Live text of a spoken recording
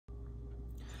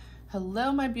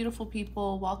Hello, my beautiful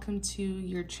people. Welcome to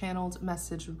your channeled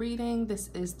message reading. This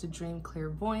is the Dream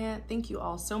Clairvoyant. Thank you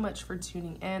all so much for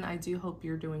tuning in. I do hope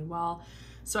you're doing well.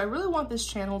 So I really want this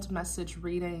channeled message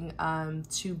reading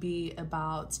to be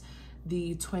about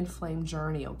the twin flame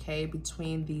journey, okay,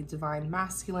 between the divine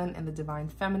masculine and the divine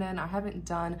feminine. I haven't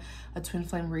done a twin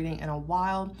flame reading in a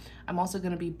while. I'm also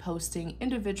going to be posting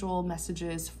individual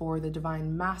messages for the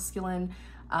divine masculine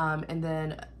and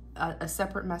then a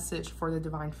separate message for the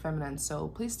divine feminine. So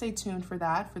please stay tuned for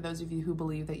that. For those of you who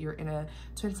believe that you're in a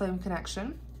twin flame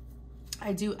connection,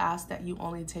 I do ask that you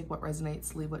only take what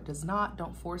resonates, leave what does not.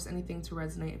 Don't force anything to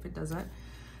resonate if it doesn't.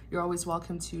 You're always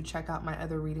welcome to check out my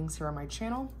other readings here on my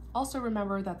channel. Also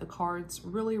remember that the cards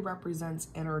really represents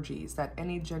energies that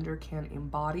any gender can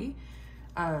embody.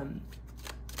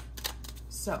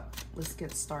 So let's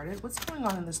get started. What's going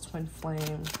on in this twin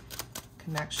flame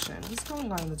connection? What's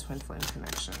going on in the twin flame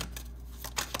connection?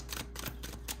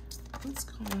 What's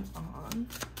going on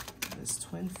in this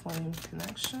twin flame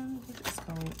connection? What is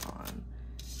going on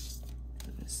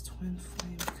in this twin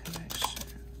flame connection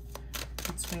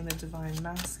between the divine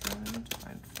masculine and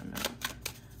divine feminine?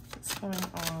 What's going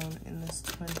on in this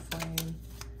twin flame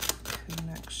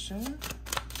connection?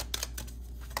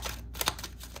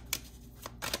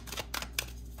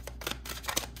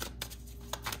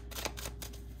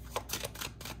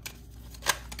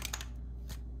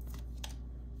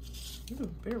 Ooh,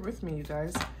 bear with me, you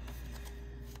guys.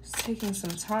 Just taking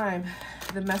some time.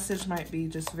 The message might be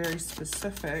just very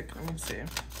specific. Let me see.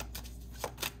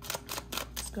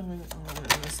 What's going on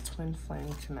in this twin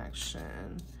flame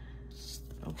connection?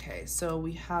 Okay, so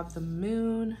we have the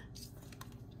moon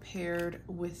paired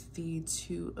with the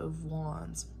Two of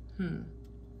Wands.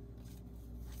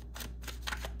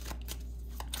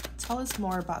 Tell us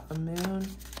more about the moon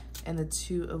and the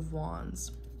Two of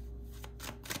Wands.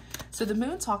 So the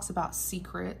moon talks about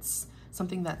secrets,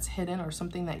 something that's hidden or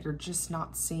something that you're just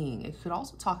not seeing. It could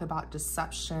also talk about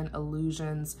deception,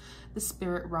 illusions, the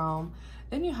spirit realm.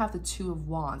 Then you have the Two of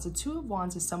Wands. The Two of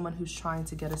Wands is someone who's trying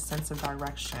to get a sense of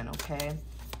direction, okay?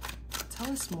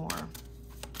 Tell us more.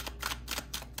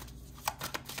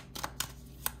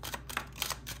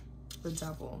 The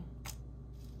Devil.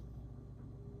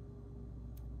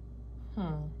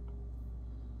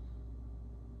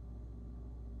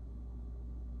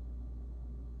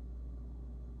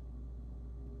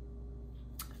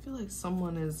 I feel like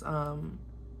someone is, I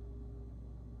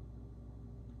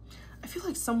feel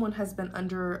like someone has been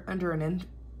under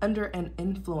an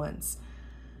influence,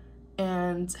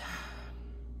 and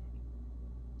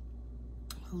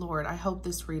Lord, I hope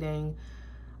this reading,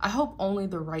 I hope only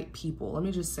the right people, let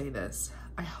me just say this,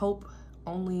 I hope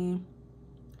only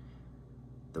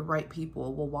the right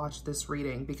people will watch this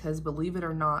reading, because believe it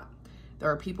or not, there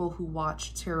are people who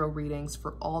watch tarot readings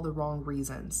for all the wrong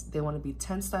reasons. They want to be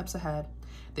 10 steps ahead.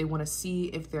 They want to see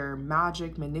if their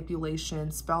magic, manipulation,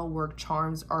 spell work,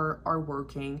 charms are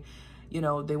working. You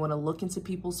know, they want to look into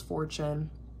people's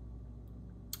fortune.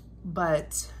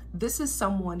 But this is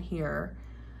someone here.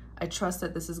 I trust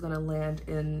that this is going to land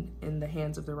in the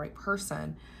hands of the right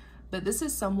person. But this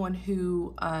is someone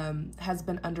who has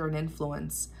been under an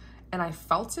influence. And I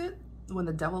felt it when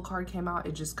the Devil card came out.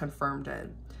 It just confirmed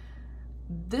it.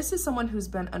 This is someone who's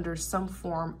been under some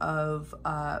form of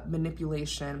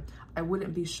manipulation. I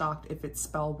wouldn't be shocked if it's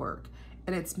spell work.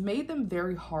 And it's made them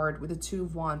very hard with the Two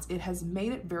of Wands. It has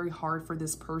made it very hard for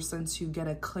this person to get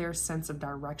a clear sense of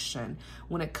direction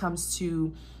when it comes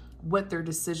to what their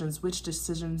decisions, which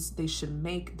decisions they should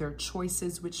make, their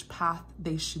choices, which path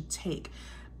they should take.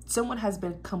 Someone has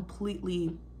been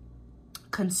completely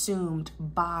consumed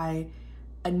by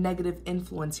a negative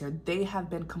influence here. They have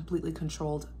been completely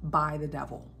controlled by the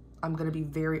Devil. I'm going to be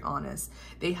very honest.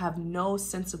 They have no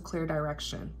sense of clear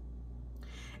direction.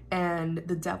 And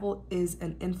the Devil is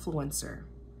an influencer.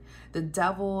 The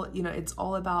Devil, you know, it's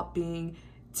all about being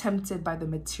tempted by the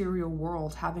material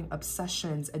world, having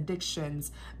obsessions,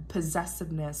 addictions,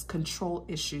 possessiveness, control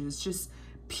issues, just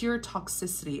pure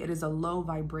toxicity. It is a low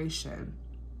vibration.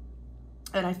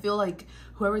 And I feel like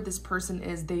whoever this person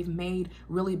is, they've made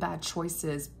really bad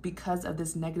choices because of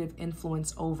this negative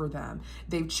influence over them.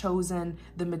 They've chosen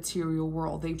the material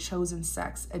world. They've chosen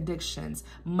sex, addictions,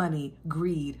 money,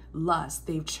 greed, lust.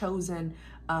 They've chosen,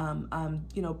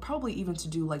 you know, probably even to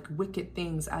do like wicked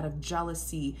things out of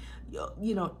jealousy,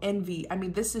 you know, envy. I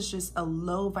mean, this is just a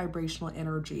low vibrational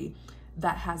energy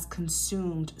that has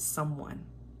consumed someone.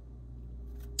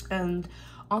 And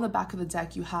on the back of the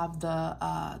deck, you have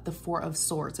the Four of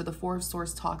Swords. So the Four of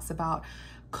Swords talks about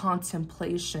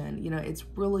contemplation. You know, it's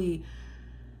really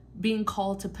being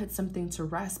called to put something to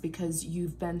rest because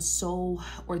you've been so,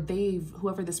 or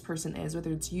whoever this person is,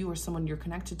 whether it's you or someone you're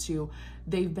connected to,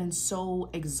 they've been so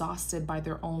exhausted by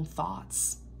their own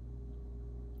thoughts.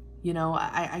 You know,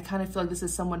 I kind of feel like this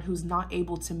is someone who's not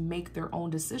able to make their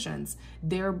own decisions.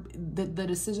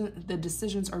 The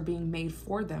decisions are being made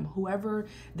for them. Whoever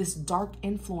this dark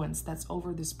influence that's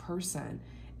over this person,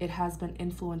 it has been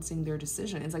influencing their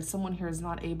decision. It's like someone here is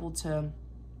not able to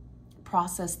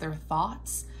process their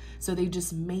thoughts. So they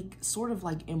just make sort of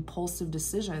like impulsive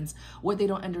decisions. What they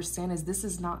don't understand is this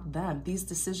is not them. These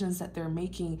decisions that they're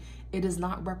making, it does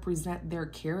not represent their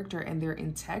character and their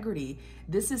integrity.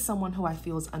 This is someone who I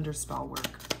feel is under spell work.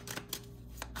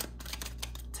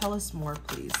 Tell us more,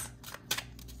 please.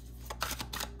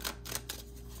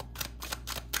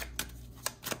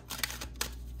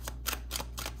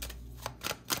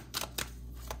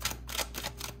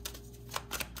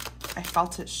 I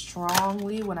felt it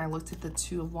strongly when I looked at the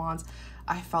Two of Wands.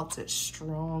 I felt it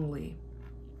strongly.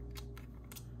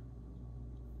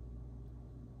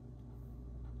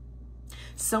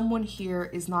 Someone here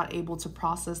is not able to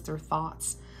process their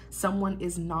thoughts. Someone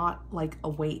is not like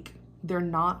awake. They're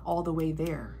not all the way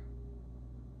there.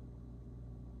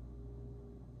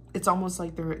 It's almost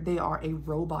like they are a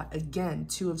robot. Again,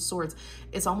 Two of Swords.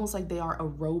 It's almost like they are a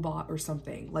robot or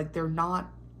something. Like they're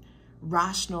not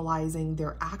rationalizing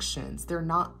their actions. They're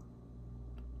not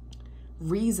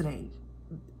reasoning.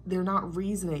 They're not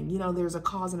reasoning. You know, there's a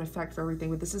cause and effect for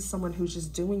everything, but this is someone who's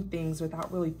just doing things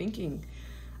without really thinking.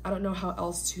 I don't know how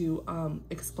else to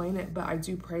explain it, but I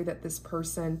do pray that this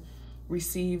person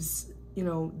receives, you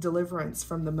know, deliverance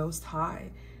from the Most High.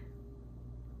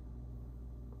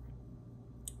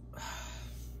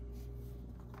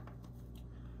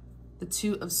 The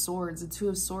Two of Swords. The Two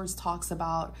of Swords talks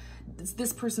about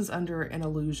this person's under an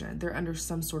illusion. They're under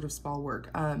some sort of spell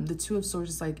work. The Two of Swords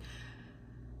is like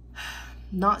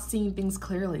not seeing things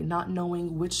clearly, not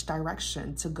knowing which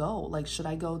direction to go. Like, should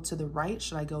I go to the right?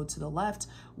 Should I go to the left?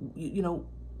 You know,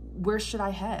 where should I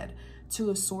head?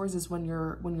 Two of Swords is when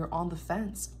you're on the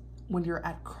fence, when you're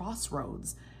at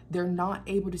crossroads. They're not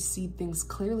able to see things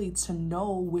clearly to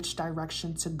know which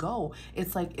direction to go.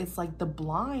 It's like the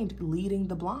blind leading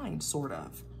the blind, sort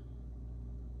of.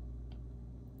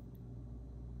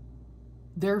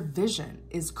 Their vision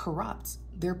is corrupt.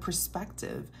 Their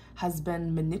perspective has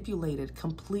been manipulated,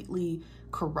 completely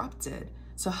corrupted.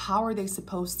 So how are they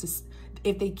supposed to,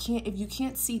 if you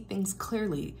can't see things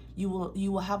clearly, you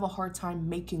will have a hard time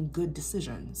making good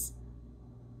decisions.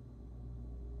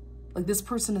 Like, this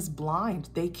person is blind.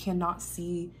 They cannot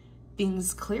see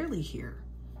things clearly here.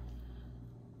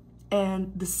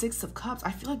 And the Six of Cups,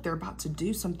 I feel like they're about to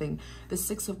do something. The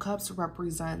Six of Cups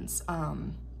represents,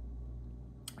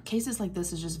 cases like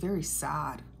this is just very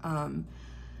sad. But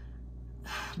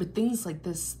things like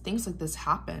this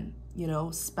happen, you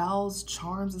know, spells,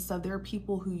 charms and stuff. There are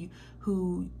people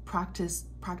who practice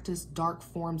dark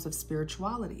forms of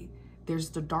spirituality. There's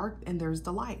the dark and there's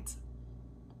the light.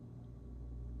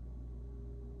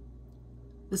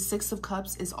 The Six of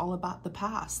Cups is all about the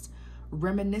past,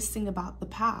 reminiscing about the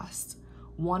past,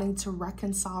 wanting to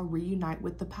reconcile, reunite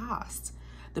with the past.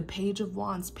 The Page of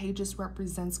Wands, pages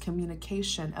represents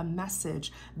communication, a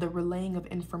message, the relaying of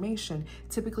information.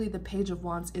 Typically, the Page of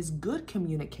Wands is good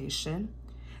communication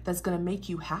that's going to make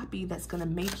you happy, that's going to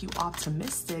make you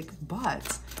optimistic,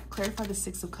 but clarify the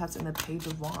Six of Cups and the Page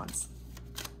of Wands.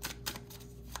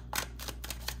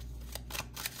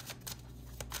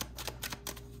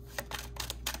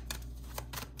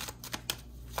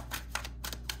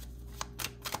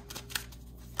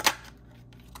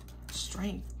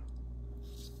 Strength.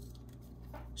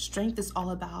 Strength is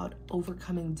all about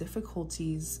overcoming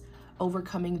difficulties,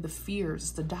 overcoming the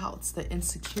fears, the doubts, the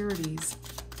insecurities.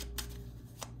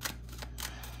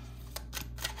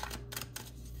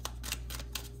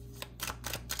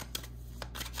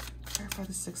 Clarify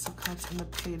the Six of Cups and the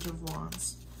Page of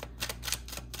Wands.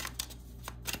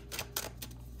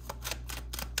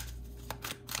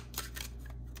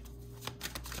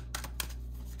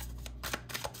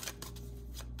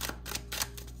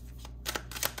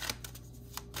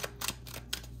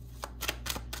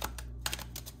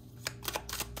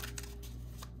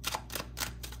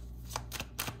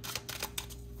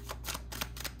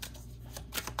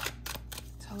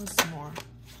 Tell us more.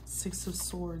 Six of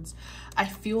Swords. I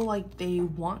feel like they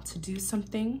want to do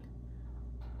something.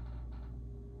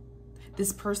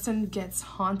 This person gets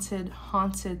haunted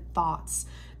thoughts.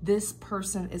 This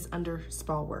person is under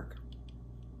spell work.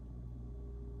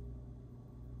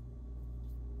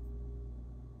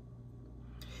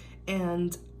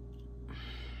 And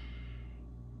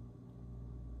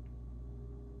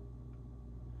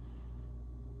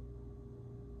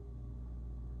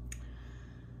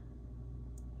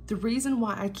The reason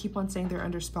why I keep on saying they're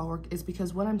under spell work is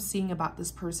because what I'm seeing about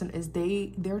this person is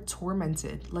they're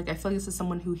tormented. Like, I feel like this is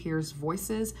someone who hears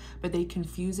voices, but they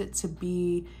confuse it to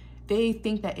be, they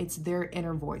think that it's their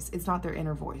inner voice. It's not their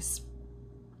inner voice.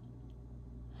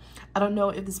 I don't know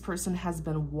if this person has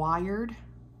been wired.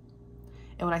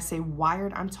 And when I say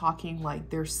wired, I'm talking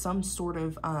like there's some sort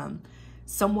of,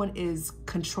 someone is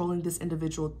controlling this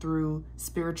individual through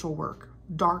spiritual work,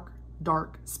 dark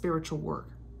spiritual work.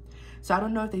 So I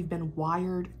don't know if they've been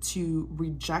wired to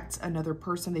reject another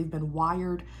person. They've been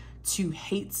wired to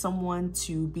hate someone,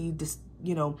 to be,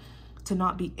 to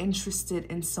not be interested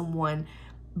in someone.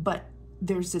 But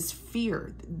there's this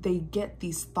fear. They get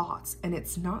these thoughts, and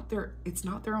it's not their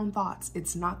own thoughts.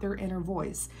 It's not their inner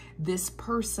voice. This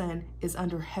person is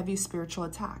under heavy spiritual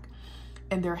attack,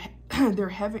 and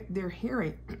they're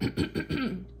hearing.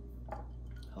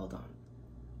 Hold on.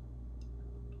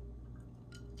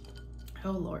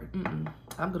 Oh Lord,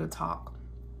 I'm gonna talk.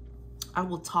 I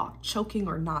will talk, choking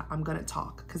or not, I'm gonna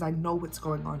talk because I know what's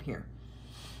going on here.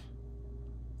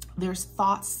 There's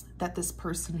thoughts that this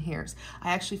person hears.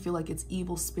 I actually feel like it's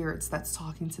evil spirits that's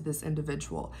talking to this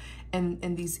individual.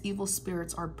 And these evil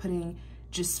spirits are putting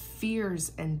just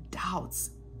fears and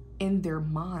doubts in their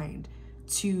mind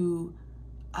to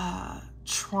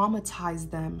traumatize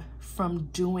them from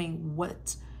doing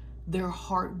what their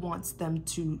heart wants them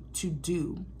to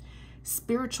do.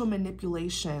 Spiritual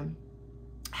manipulation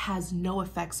has no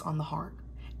effects on the heart.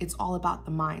 It's all about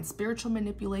the mind. Spiritual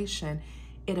manipulation,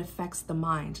 it affects the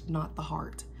mind, not the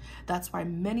heart. That's why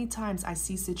many times I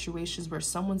see situations where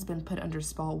someone's been put under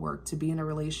spell work to be in a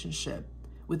relationship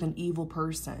with an evil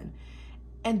person,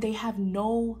 and they have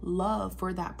no love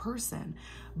for that person,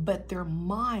 but their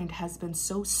mind has been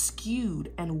so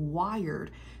skewed and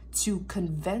wired to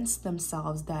convince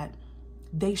themselves that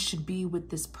they should be with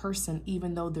this person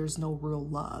even though there's no real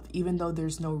love, even though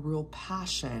there's no real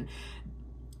passion.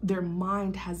 Their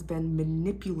mind has been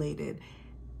manipulated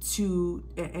to,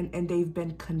 and they've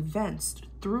been convinced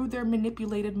through their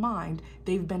manipulated mind,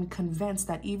 they've been convinced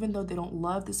that even though they don't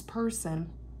love this person,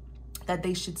 that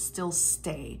they should still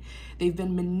stay. They've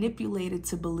been manipulated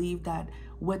to believe that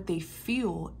what they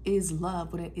feel is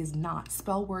love when it is not.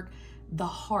 Spell work, the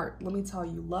heart, let me tell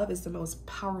you, love is the most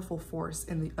powerful force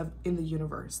in the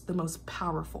universe, the most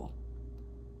powerful.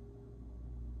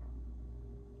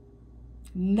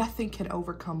 Nothing can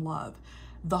overcome love.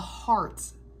 The heart,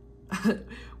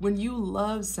 when you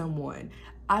love someone,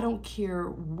 I don't care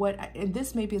what, and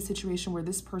this may be a situation where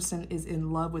this person is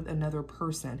in love with another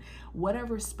person.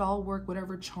 Whatever spell work,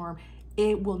 whatever charm,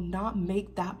 it will not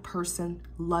make that person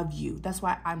love you. That's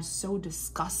why I'm so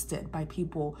disgusted by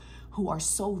people who are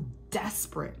so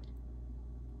desperate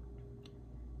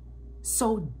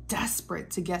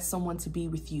to get someone to be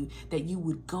with you that you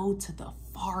would go to the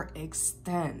far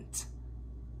extent,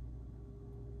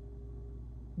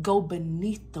 go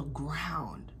beneath the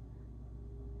ground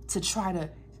to try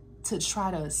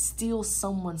to steal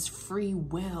someone's free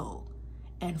will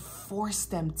and force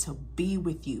them to be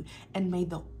with you. And may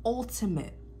the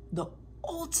ultimate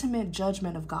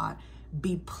judgment of God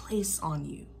be placed on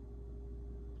you.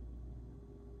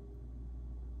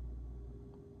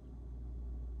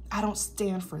 I don't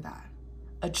stand for that.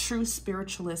 A true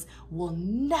spiritualist will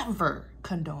never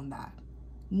condone that.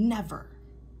 Never.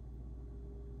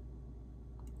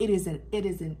 It is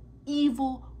an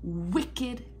evil,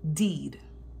 wicked deed.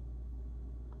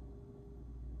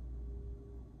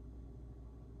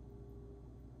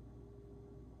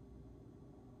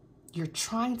 You're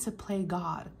trying to play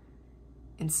God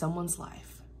in someone's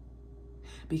life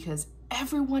because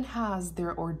everyone has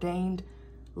their ordained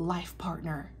life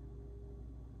partner.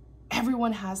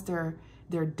 Everyone has their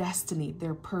destiny,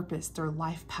 their purpose, their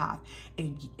life path.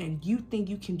 And you think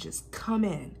you can just come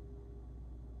in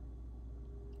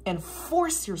and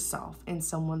force yourself in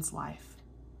someone's life.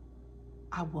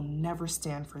 I will never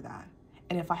stand for that.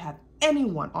 And if I have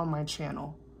anyone on my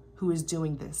channel who is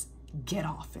doing this, get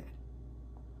off it.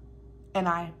 And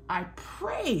I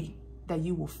pray that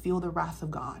you will feel the wrath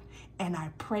of God. And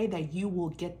I pray that you will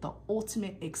get the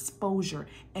ultimate exposure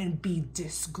and be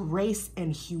disgraced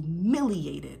and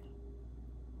humiliated.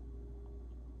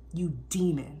 You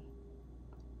demon.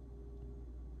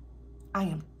 I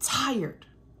am tired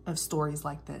of stories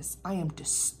like this. I am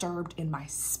disturbed in my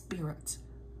spirit.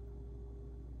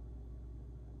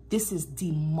 This is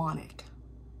demonic.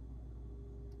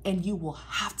 And you will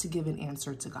have to give an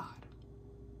answer to God.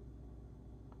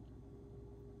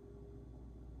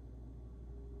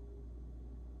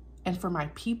 And for my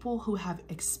people who have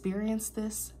experienced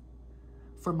this,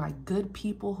 for my good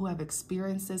people who have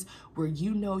experienced this, where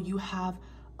you know you have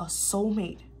a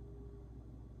soulmate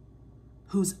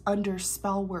who's under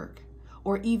spell work,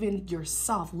 or even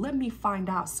yourself, let me find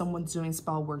out someone's doing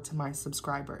spell work to my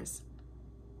subscribers.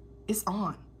 It's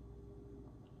on.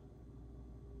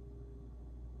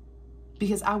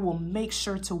 Because I will make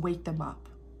sure to wake them up.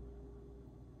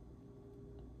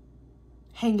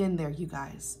 Hang in there, you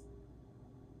guys.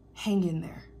 Hang in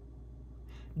there.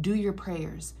 Do your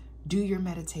prayers. Do your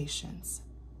meditations.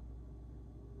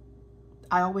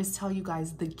 I always tell you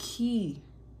guys, the key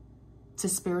to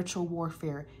spiritual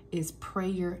warfare is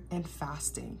prayer and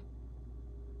fasting.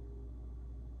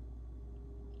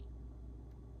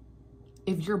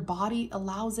 If your body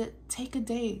allows it, take a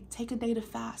day to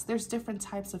fast. There's different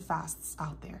types of fasts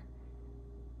out there.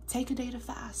 Take a day to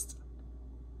fast.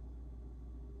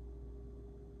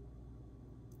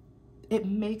 It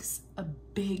makes a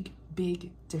big,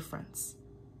 big difference.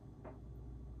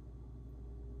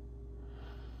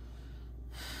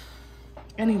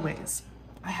 Anyways,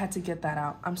 I had to get that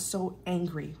out. I'm so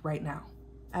angry right now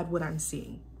at what I'm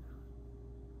seeing.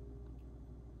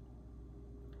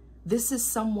 This is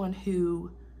someone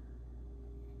who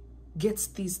gets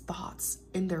these thoughts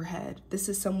in their head. This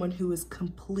is someone who is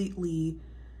completely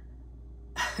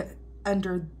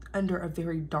under a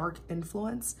very dark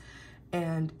influence,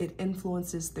 and it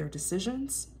influences their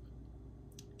decisions.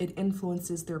 It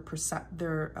influences their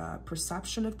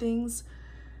perception of things.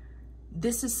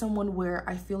 This is someone where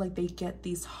I feel like they get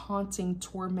these haunting,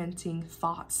 tormenting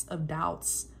thoughts of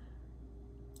doubts.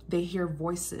 They hear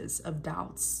voices of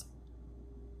doubts.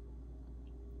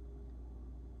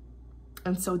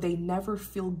 And so they never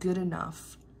feel good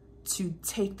enough to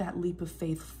take that leap of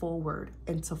faith forward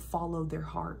and to follow their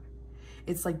heart.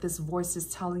 It's like this voice is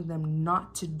telling them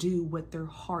not to do what their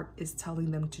heart is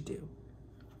telling them to do.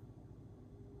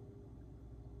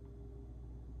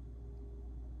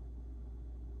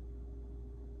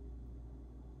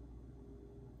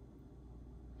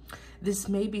 This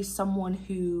may be someone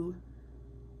who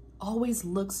always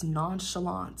looks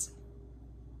nonchalant,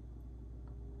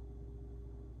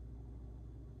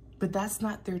 but that's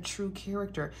not their true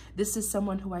character. This is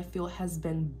someone who I feel has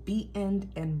been beaten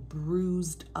and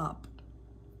bruised up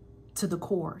to the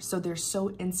core. So they're so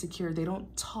insecure. They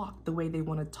don't talk the way they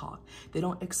want to talk. They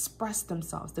don't express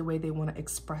themselves the way they want to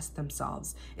express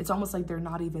themselves. It's almost like they're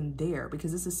not even there,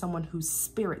 because this is someone whose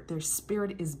spirit, their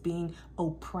spirit is being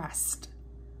oppressed.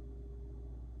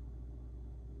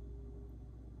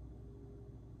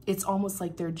 It's almost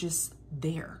like they're just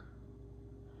there.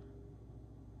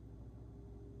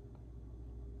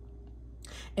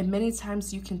 And many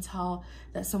times you can tell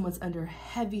that someone's under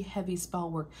heavy, heavy spell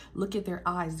work. Look at their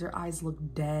eyes. Their eyes look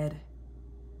dead.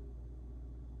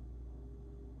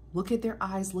 Look at their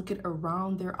eyes. Look at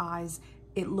around their eyes.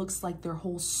 It looks like their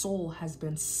whole soul has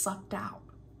been sucked out,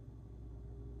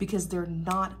 because they're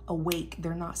not awake.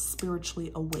 They're not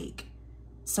spiritually awake.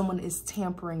 Someone is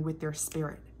tampering with their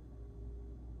spirit.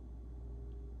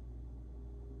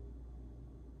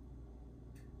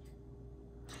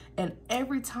 And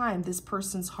every time this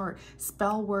person's heart,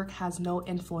 spell work has no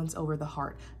influence over the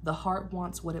heart. The heart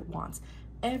wants what it wants.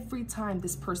 Every time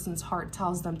this person's heart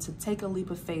tells them to take a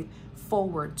leap of faith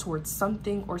forward towards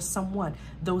something or someone,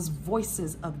 those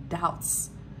voices of doubts.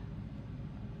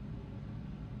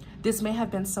 This may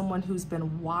have been someone who's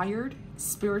been wired,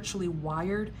 spiritually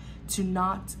wired, to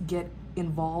not get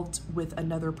involved with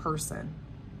another person.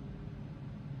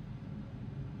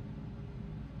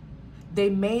 They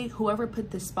may, whoever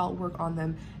put this spell work on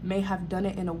them, may have done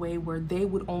it in a way where they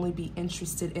would only be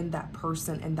interested in that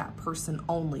person and that person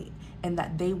only, and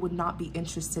that they would not be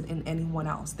interested in anyone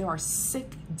else. There are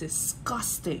sick,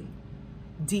 disgusting,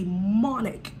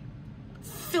 demonic,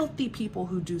 filthy people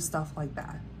who do stuff like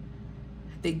that.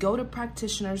 They go to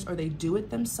practitioners or they do it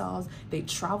themselves. They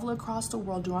travel across the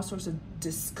world, do all sorts of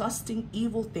disgusting,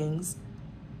 evil things.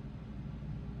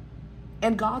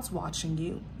 And God's watching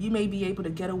you. You may be able to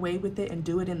get away with it and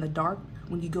do it in the dark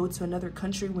when you go to another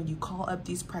country, when you call up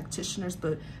these practitioners.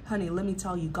 But honey, let me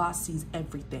tell you, God sees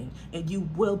everything, and you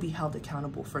will be held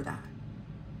accountable for that.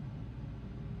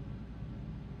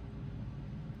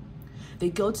 They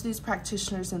go to these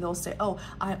practitioners and they'll say, oh,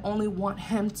 I only want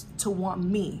him to want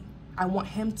me. I want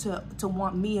him to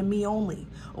want me and me only.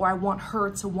 Or I want her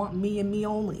to want me and me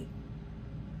only.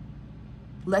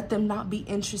 Let them not be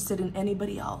interested in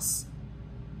anybody else.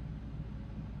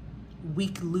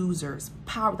 Weak losers.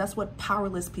 Power. That's what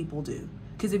powerless people do.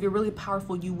 Because if you're really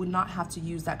powerful, you would not have to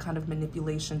use that kind of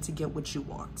manipulation to get what you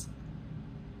want.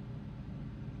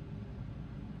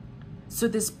 So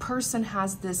this person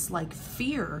has this like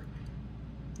fear,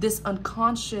 this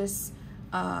unconscious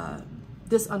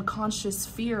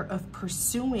fear of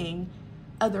pursuing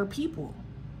other people.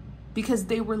 because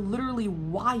they were literally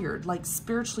wired, like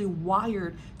spiritually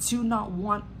wired, to not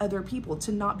want other people,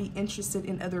 to not be interested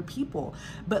in other people.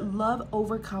 But love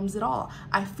overcomes it all.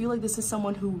 I feel like this is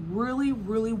someone who really,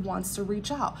 really wants to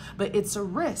reach out, but it's a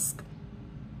risk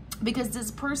because this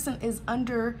person is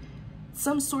under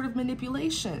some sort of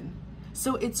manipulation.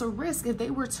 So it's a risk. If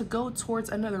they were to go towards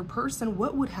another person,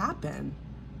 what would happen?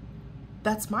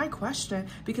 That's my question,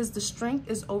 because the Strength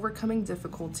is overcoming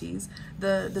difficulties.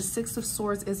 The Six of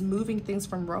Swords is moving things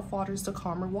from rough waters to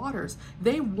calmer waters.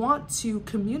 They want to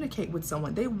communicate with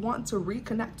someone. They want to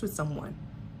reconnect with someone.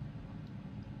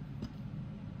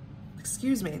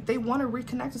 Excuse me. They want to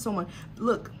reconnect with someone.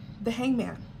 Look, the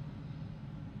Hangman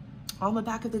on the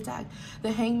back of the deck.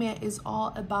 The Hangman is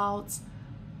all about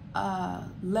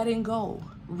letting go,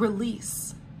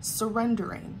 release,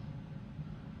 surrendering.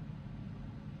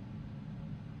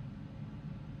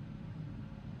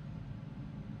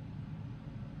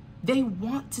 They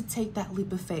want to take that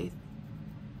leap of faith.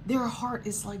 Their heart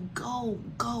is like, go,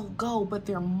 go, go, but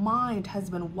their mind has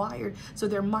been wired. So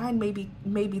their mind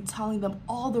may be telling them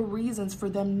all the reasons for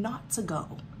them not to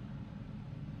go.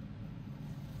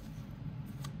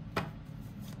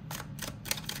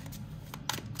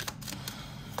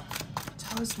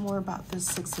 Tell us more about this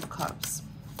Six of Cups.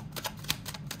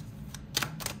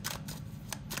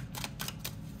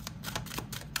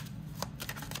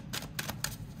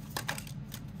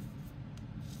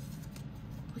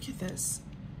 Look at this.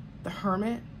 The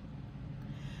Hermit.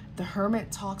 The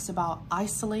Hermit talks about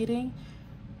isolating,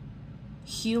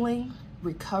 healing,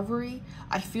 recovery.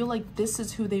 I feel like this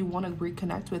is who they want to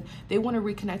reconnect with. They want to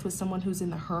reconnect with someone who's in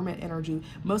the Hermit energy,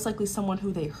 most likely someone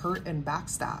who they hurt and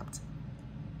backstabbed.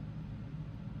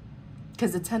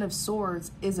 Because the Ten of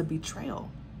Swords is a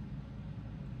betrayal.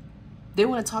 They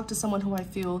want to talk to someone who I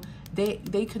feel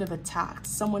they could have attacked,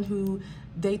 someone who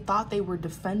they thought they were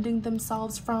defending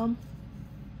themselves from.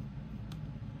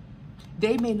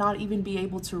 They may not even be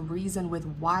able to reason with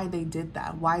why they did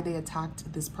that, why they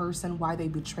attacked this person, why they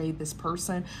betrayed this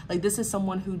person. Like, this is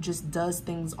someone who just does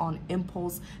things on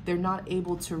impulse. They're not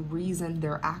able to reason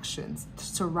their actions,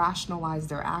 to rationalize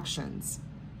their actions.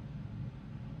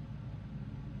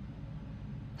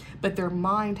 But their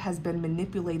mind has been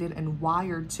manipulated and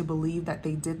wired to believe that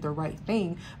they did the right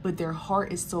thing, but their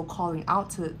heart is still calling out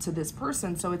to this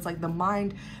person. So it's like the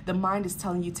mind is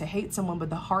telling you to hate someone, but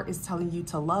the heart is telling you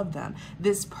to love them.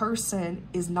 This person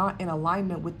is not in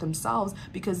alignment with themselves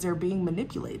because they're being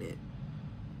manipulated.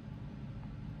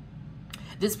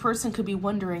 This person could be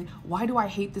wondering, why do I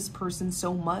hate this person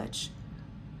so much?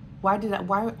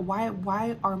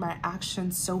 Why are my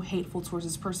actions so hateful towards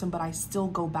this person, but I still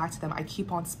go back to them? I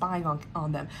keep on spying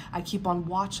on them. I keep on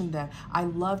watching them. I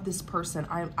love this person.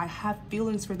 I have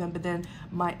feelings for them, but then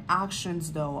my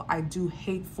actions, though, I do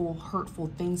hateful, hurtful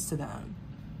things to them.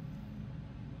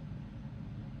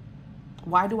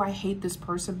 Why do I hate this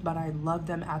person, but I love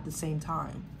them at the same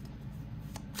time?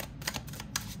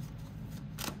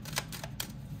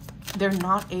 They're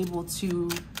not able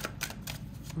to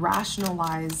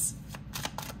rationalize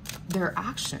their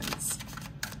actions,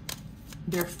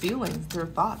 their feelings, their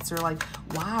thoughts. They're like,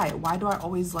 why do I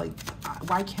always, like,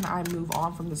 why can't I move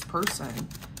on from this person?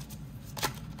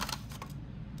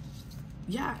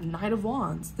 Yeah, Knight of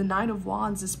Wands. The Knight of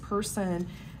Wands, this person,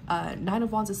 Knight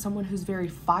of Wands is someone who's very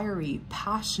fiery,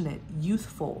 passionate,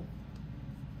 youthful.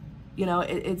 You know,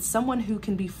 it's someone who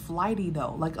can be flighty,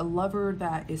 though, like a lover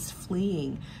that is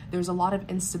fleeing. There's a lot of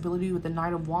instability with the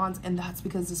Knight of Wands, and that's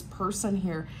because this person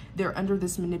here, they're under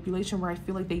this manipulation where I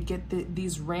feel like they get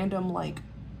these random, like,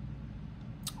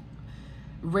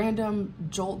 random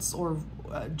jolts or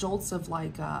jolts of,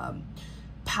 like,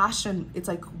 passion. It's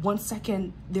like 1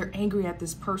 second they're angry at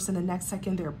this person, the next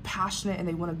second they're passionate and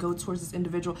they want to go towards this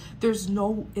individual. There's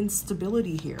no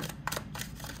instability here.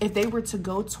 If they were to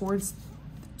go towards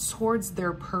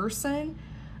their person,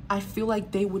 I feel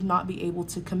like they would not be able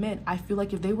to commit. I feel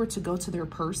like if they were to go to their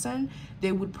person,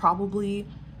 they would probably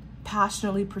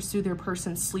passionately pursue their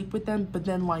person, sleep with them, but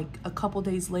then like a couple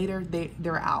days later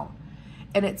they're out.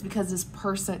 And it's because this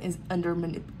person is under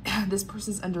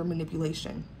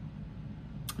manipulation.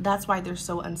 That's why they're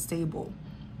so unstable.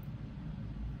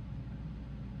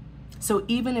 So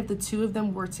even if the two of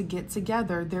them were to get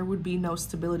together, there would be no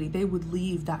stability. They would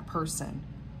leave that person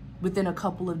within a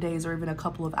couple of days or even a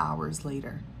couple of hours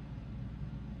later,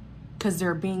 because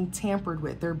they're being tampered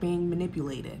with, they're being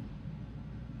manipulated.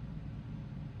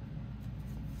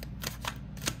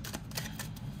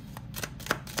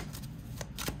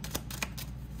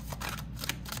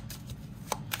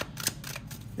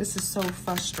 This is so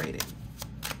frustrating.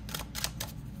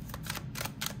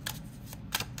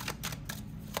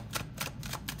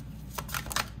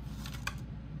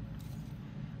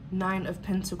 Nine of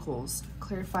Pentacles.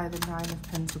 Clarify the Nine of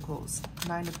Pentacles.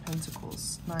 Nine of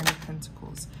Pentacles. Nine of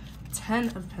Pentacles.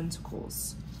 10 of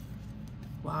Pentacles.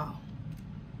 Wow.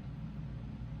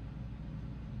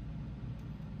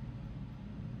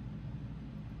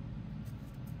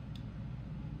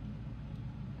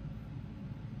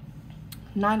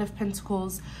 Nine of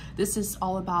Pentacles. This is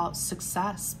all about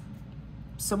success.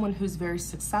 Someone who's very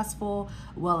successful,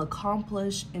 well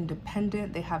accomplished,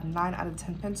 independent. They have 9 out of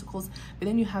 10 Pentacles. But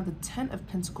then you have the 10 of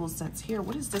Pentacles that's here.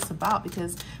 What is this about?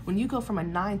 Because when you go from a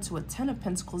 9 to a 10 of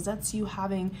Pentacles, that's you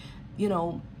having, you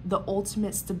know, the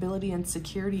ultimate stability and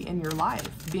security in your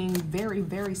life. Being very,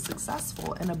 very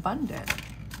successful and abundant.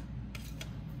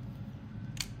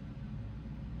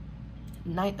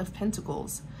 Knight of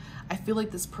Pentacles. I feel like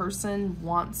this person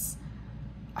wants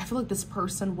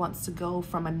to go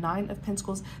from a 9 of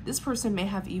Pentacles. This person may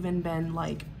have even been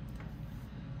like,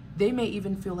 they may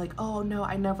even feel like, oh no,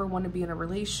 I never want to be in a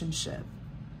relationship.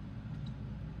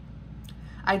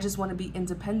 I just want to be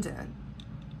independent.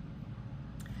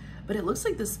 But it looks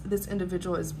like this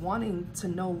individual is wanting to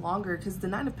no longer, because the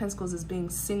 9 of Pentacles is being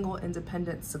single,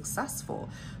 independent, successful.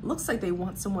 It looks like they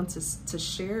want someone to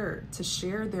share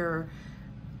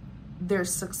their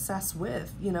success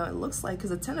with. You know, it looks like,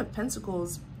 because the 10 of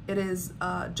Pentacles, it is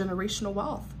generational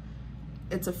wealth.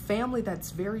 It's a family that's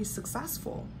very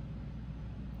successful.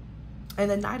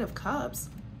 And the Knight of Cups,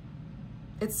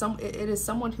 it is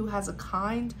someone who has a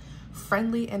kind,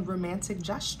 friendly, and romantic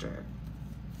gesture.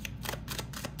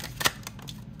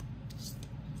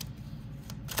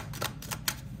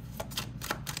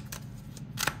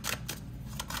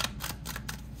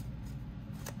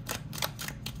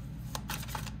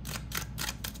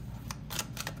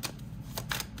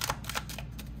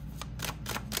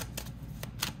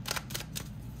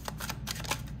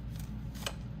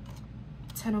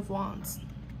 Ten of Wands.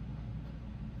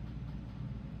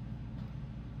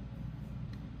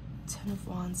 Ten of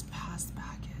Wands, past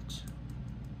baggage.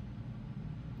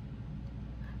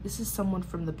 This is someone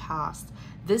from the past.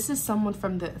 This is someone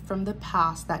from the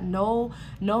past that no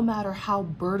matter how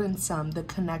burdensome the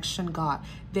connection got,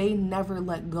 they never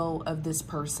let go of this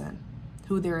person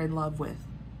who they're in love with.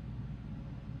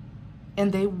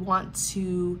 And they want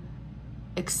to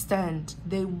extend,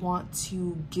 they want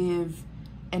to give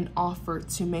an offer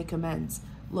to make amends.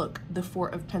 Look, the 4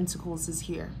 of Pentacles is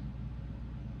here.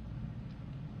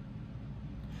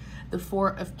 The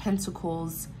 4 of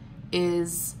Pentacles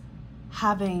is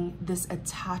having this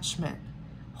attachment,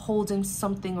 holding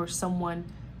something or someone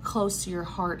close to your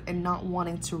heart and not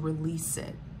wanting to release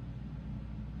it.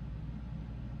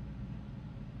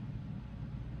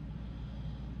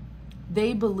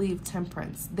 They believe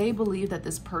Temperance. They believe that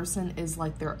this person is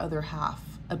like their other half,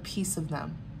 a piece of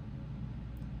them.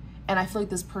 And I feel like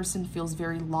this person feels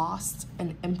very lost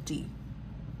and empty,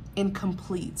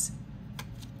 incomplete,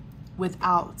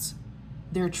 without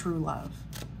their true love.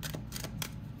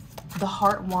 The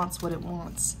heart wants what it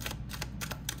wants.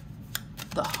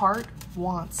 The heart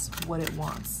wants what it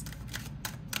wants.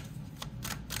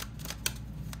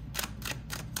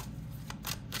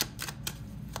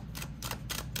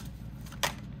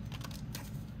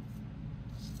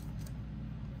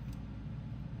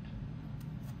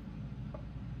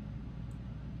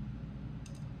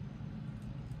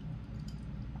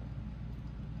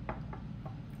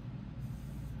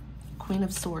 Queen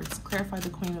of Swords. Clarify the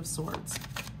Queen of Swords.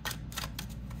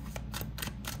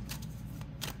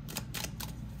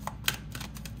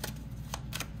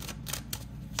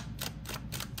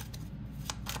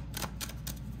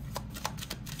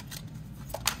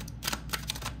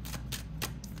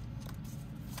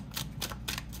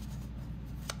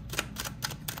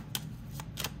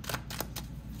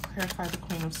 Clarify the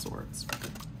Queen of Swords.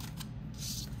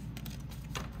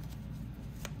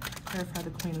 Clarify the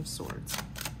Queen of Swords.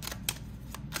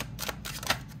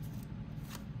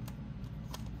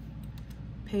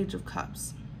 Page of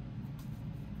Cups.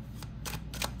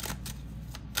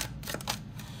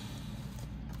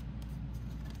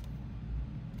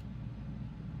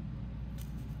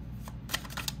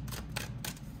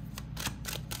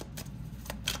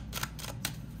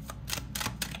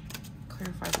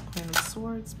 Clarify the Queen of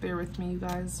Swords. Bear with me, you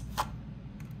guys.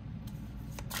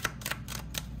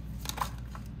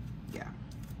 Yeah.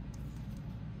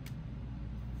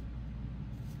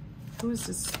 Who is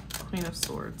this Queen of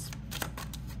Swords?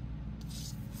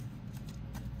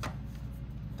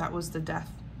 That was the Death.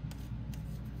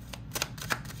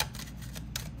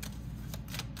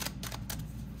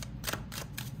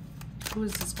 Who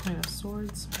is this Queen of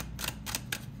Swords?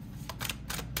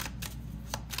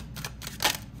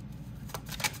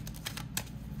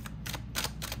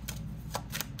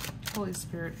 Holy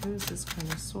Spirit, who is this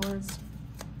Queen of Swords?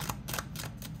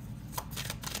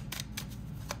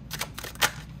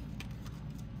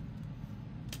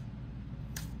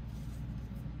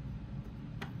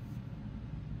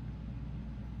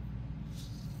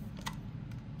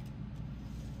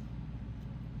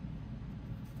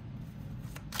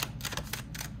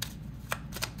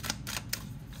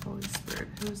 Holy Spirit,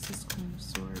 who is this Queen of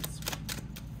Swords?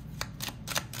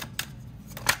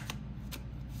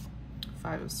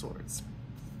 Five of Swords.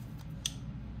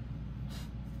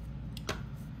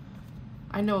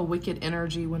 I know a wicked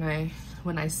energy when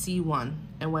I see one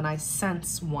and when I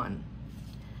sense one.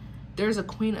 There's a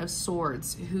Queen of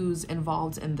Swords who's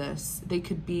involved in this. They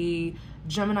could be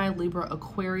Gemini, Libra,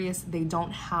 Aquarius. They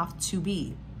don't have to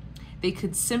be. They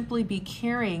could simply be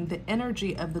carrying the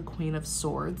energy of the Queen of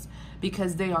Swords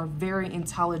because they are very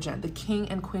intelligent. The King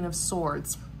and Queen of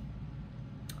Swords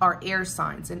are air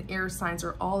signs, and air signs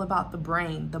are all about the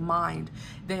brain, the mind.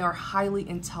 They are highly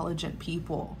intelligent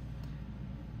people.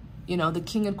 You know, the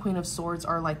King and Queen of Swords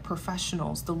are like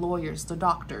professionals, the lawyers, the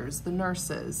doctors, the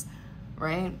nurses,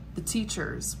 right? The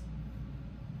teachers.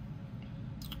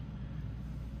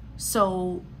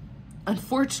 So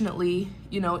unfortunately,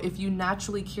 you know, if you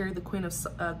naturally carry the Queen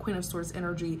of Swords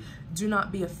energy, do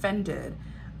not be offended.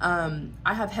 I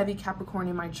have heavy Capricorn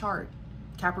in my chart.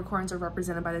 Capricorns are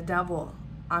represented by the devil.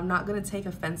 I'm not going to take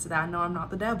offense to that. I know I'm not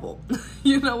the devil.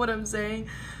 You know what I'm saying?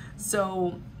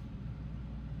 So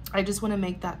I just want to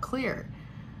make that clear.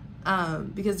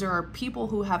 Because there are people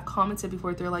who have commented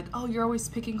before, they're like, oh, you're always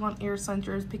picking on air signs,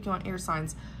 you're always picking on air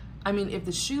signs. I mean, if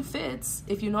the shoe fits,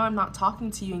 if you know I'm not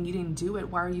talking to you and you didn't do it,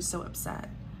 why are you so upset?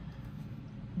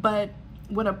 But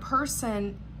when a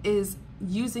person is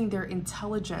using their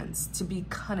intelligence to be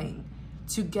cunning,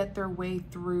 to get their way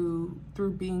through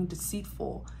being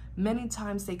deceitful, many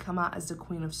times they come out as the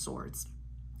Queen of Swords,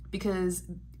 because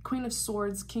Queen of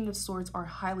Swords, King of Swords are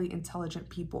highly intelligent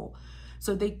people.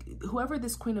 So whoever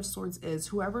this Queen of Swords is,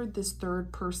 whoever this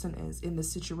third person is in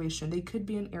this situation, they could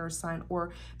be an air sign,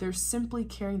 or they're simply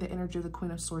carrying the energy of the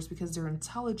Queen of Swords because they're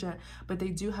intelligent, but they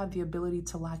do have the ability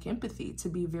to lack empathy, to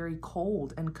be very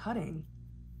cold and cutting.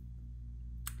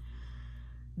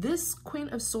 This Queen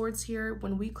of Swords here,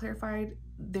 when we clarified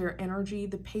their energy,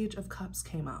 the Page of Cups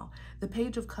came out. The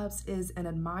Page of Cups is an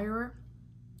admirer.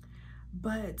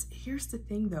 But here's the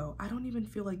thing though, I don't even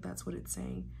feel like that's what it's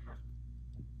saying.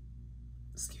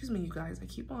 Excuse me, you guys, I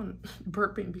keep on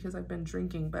burping because I've been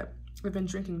drinking, but I've been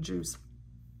drinking juice.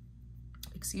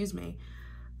 Excuse me.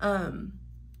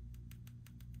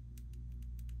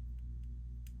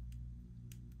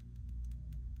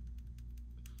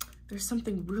 There's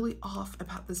something really off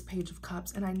about this Page of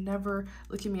Cups, and I never,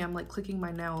 look at me, I'm like clicking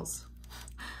my nails.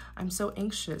 I'm so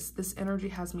anxious. This energy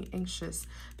has me anxious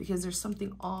because there's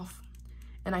something off.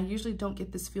 And I usually don't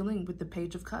get this feeling with the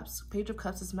Page of Cups. Page of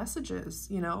Cups is messages,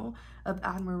 you know, of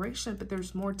admiration, but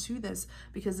there's more to this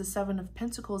because the Seven of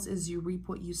Pentacles is you reap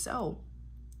what you sow.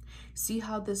 See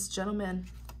how this gentleman,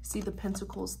 see the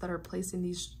pentacles that are placed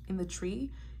in the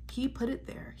tree? He put it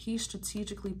there. He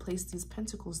strategically placed these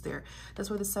pentacles there. That's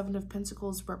why the Seven of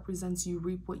Pentacles represents you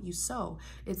reap what you sow.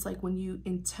 It's like when you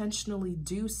intentionally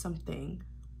do something,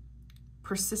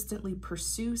 persistently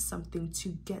pursue something to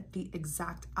get the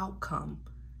exact outcome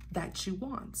that you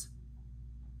want.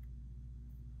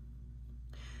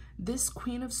 This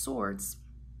Queen of Swords,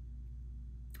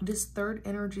 this third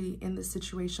energy in this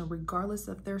situation, regardless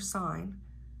of their sign,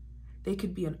 they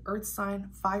could be an earth sign,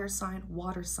 fire sign,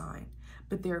 water sign,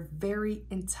 but they're very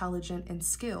intelligent and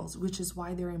skilled, which is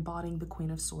why they're embodying the Queen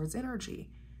of Swords energy,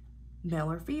 male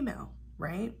or female,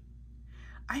 right?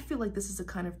 I feel like this is a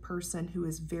kind of person who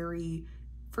is very,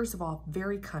 first of all,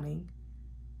 very cunning.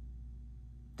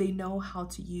 They know how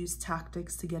to use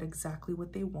tactics to get exactly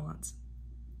what they want.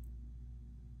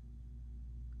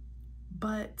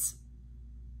 But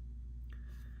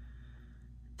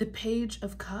the Page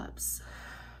of Cups,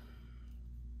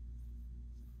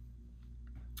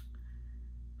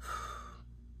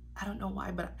 I don't know why,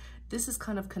 but this is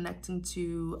kind of connecting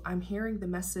to, I'm hearing the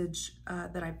message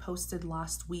that I posted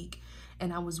last week,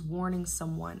 and I was warning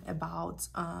someone about,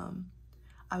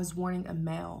 I was warning a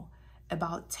male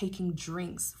about taking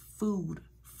drinks, food,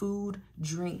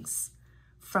 drinks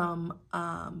from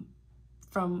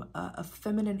a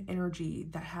feminine energy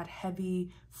that had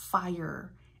heavy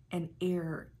fire and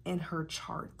air in her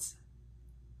chart.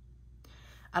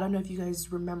 I don't know if you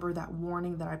guys remember that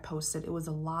warning that I posted. It was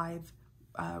a live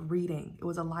reading. It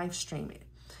was a live stream.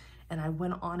 And I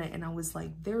went on it and I was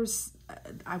like,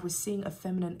 I was seeing a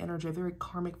feminine energy, a very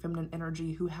karmic feminine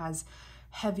energy who has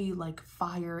heavy like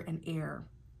fire and air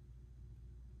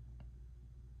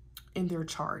in their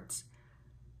charts.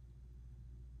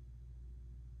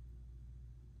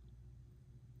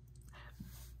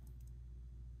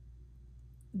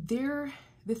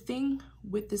 the thing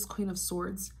with this Queen of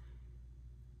Swords,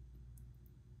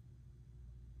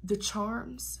 the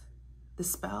charms, the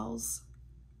spells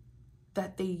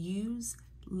that they use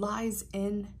lies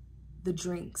in the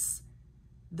drinks,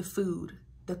 the food,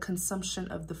 the consumption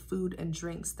of the food and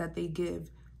drinks that they give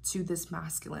to this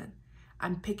masculine.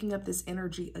 I'm picking up this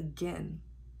energy again.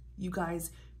 You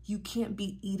guys, you can't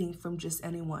be eating from just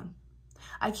anyone.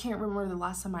 I can't remember the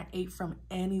last time I ate from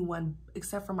anyone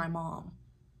except for my mom.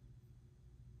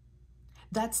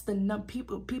 That's the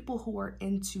people who are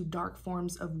into dark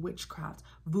forms of witchcraft,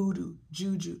 voodoo,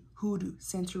 juju, hoodoo,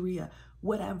 santeria,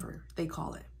 whatever they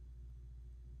call it.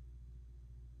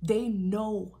 They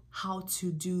know how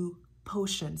to do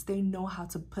potions. They know how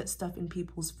to put stuff in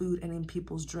people's food and in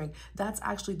people's drink. That's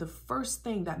actually the first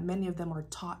thing that many of them are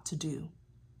taught to do.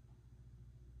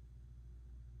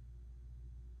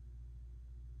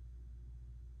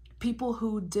 People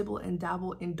who dibble and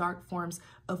dabble in dark forms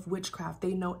of witchcraft,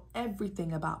 they know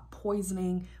everything about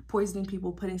poisoning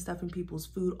people, putting stuff in people's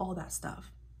food, all that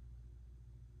stuff.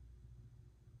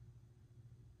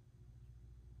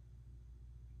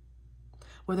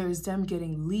 Whether it's them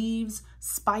getting leaves,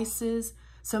 spices,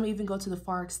 some even go to the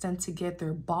far extent to get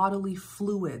their bodily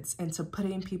fluids and to put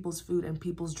it in people's food and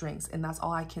people's drinks. And that's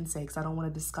all I can say because I don't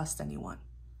want to disgust anyone.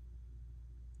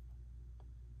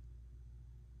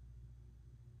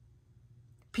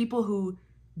 People who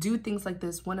do things like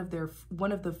this, one of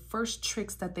the first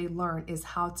tricks that they learn is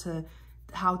how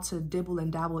to dibble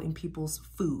and dabble in people's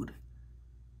food.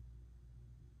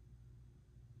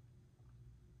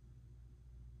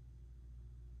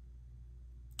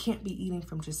 Can't be eating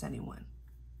from just anyone.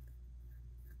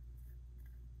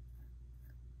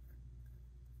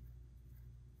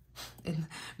 And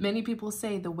many people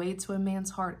say the way to a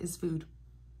man's heart is food.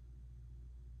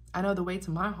 I know the way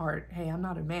to my heart, hey, I'm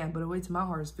not a man, but the way to my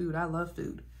heart is food. I love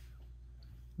food.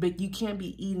 But you can't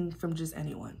be eating from just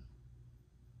anyone.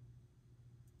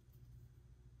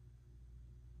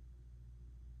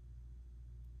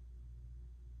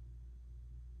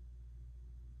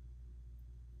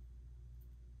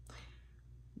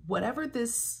 Whatever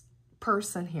this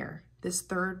person here, this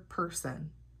third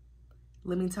person,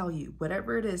 let me tell you,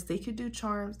 whatever it is, they could do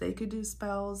charms, they could do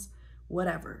spells,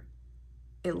 whatever.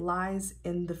 It lies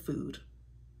in the food.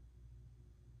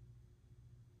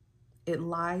 It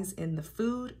lies in the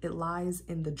food. It lies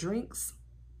in the drinks.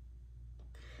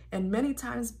 And many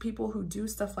times people who do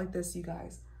stuff like this, you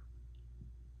guys,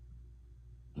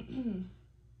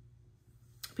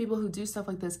 people who do stuff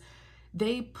like this,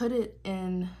 they put it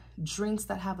in drinks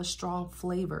that have a strong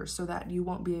flavor so that you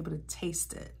won't be able to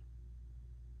taste it.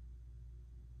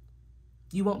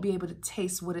 You won't be able to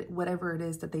taste whatever it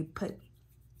is that they put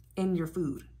in your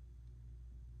food.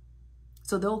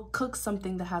 So they'll cook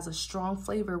something that has a strong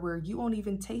flavor where you won't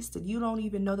even taste it. You don't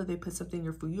even know that they put something in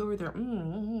your food. You're over there,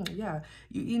 yeah,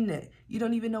 you eating it. You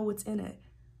don't even know what's in it.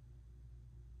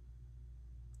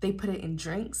 They put it in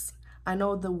drinks. I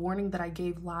know the warning that I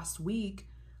gave last week,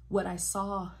 what I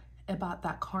saw about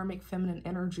that karmic feminine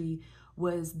energy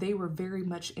was they were very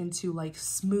much into like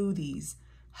smoothies,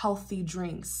 healthy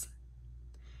drinks.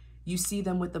 You see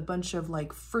them with a bunch of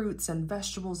like fruits and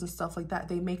vegetables and stuff like that.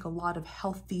 They make a lot of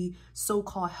healthy,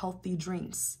 so-called healthy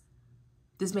drinks.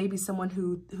 This may be someone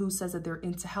who says that they're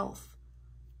into health.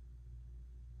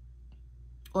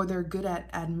 Or they're good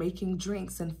at making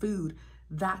drinks and food.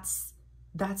 That's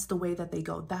the way that they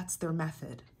go. That's their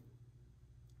method.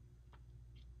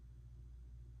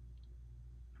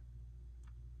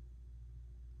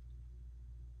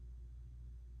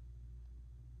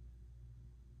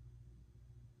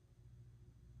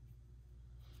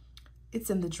 It's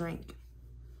in the drink.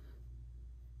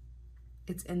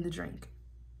 It's in the drink.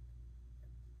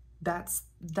 That's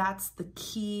the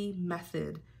key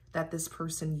method that this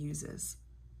person uses.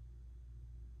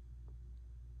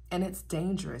 And it's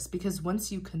dangerous because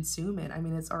once you consume it, I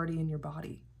mean, it's already in your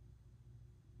body.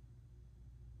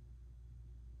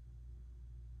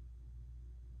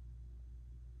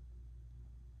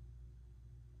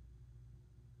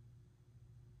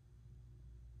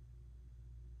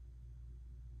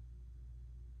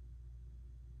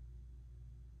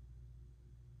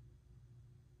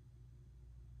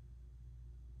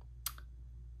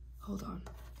 Hold on,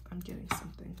 I'm getting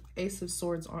something. Ace of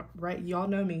Swords, right? Y'all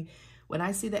know me. When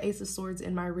I see the Ace of Swords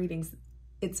in my readings,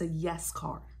 it's a yes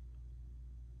card.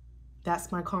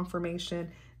 That's my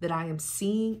confirmation that I am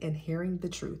seeing and hearing the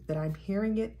truth, that I'm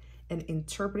hearing it and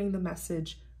interpreting the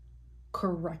message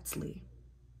correctly.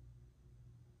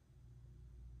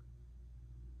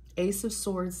 Ace of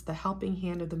Swords, the helping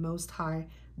hand of the Most High,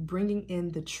 bringing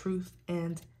in the truth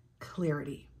and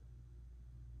clarity.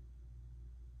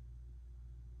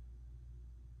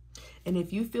 And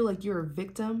if you feel like you're a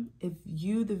victim, if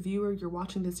you, the viewer, you're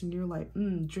watching this and you're like,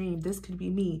 dream, this could be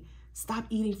me. Stop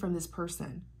eating from this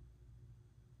person.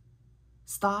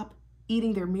 Stop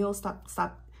eating their meals.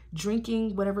 Stop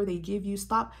drinking whatever they give you.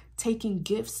 Stop taking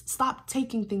gifts. Stop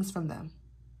taking things from them.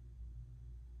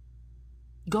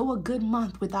 Go a good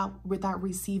month without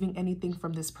receiving anything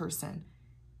from this person.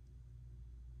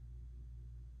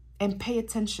 And pay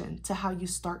attention to how you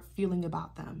start feeling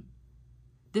about them.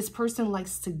 This person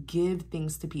likes to give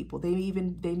things to people. They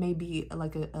may be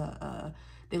like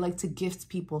they like to gift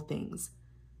people things.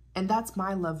 And that's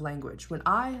my love language. When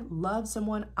I love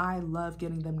someone, I love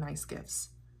getting them nice gifts.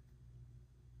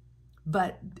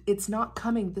 But it's not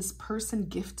coming, this person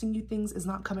gifting you things is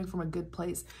not coming from a good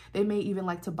place. They may even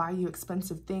like to buy you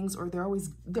expensive things, or they're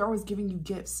always giving you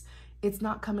gifts. It's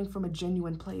not coming from a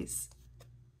genuine place.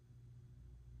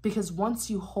 Because once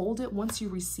you hold it, once you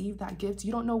receive that gift,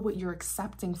 you don't know what you're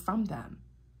accepting from them.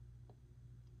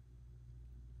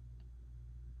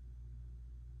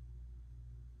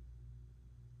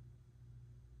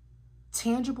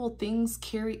 Tangible things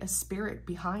carry a spirit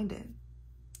behind it.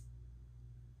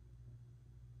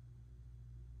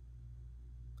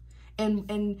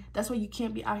 And that's why you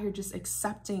can't be out here just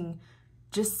accepting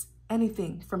just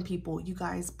anything from people. You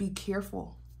guys, be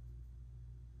careful.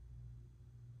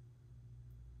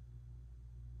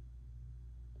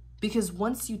 Because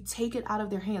once you take it out of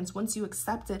their hands, once you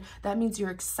accept it, that means you're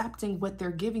accepting what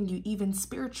they're giving you, even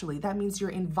spiritually. That means you're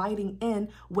inviting in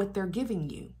what they're giving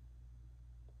you.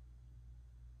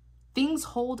 Things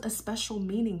hold a special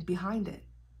meaning behind it,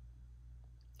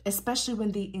 especially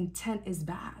when the intent is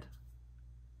bad.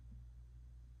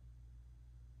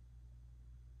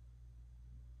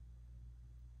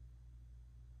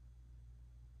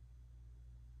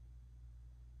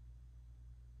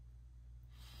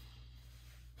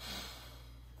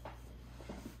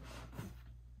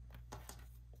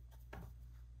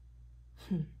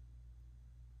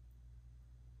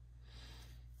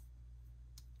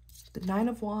 The Nine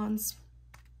of Wands.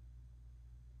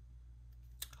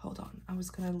 Hold on. I was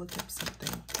going to look up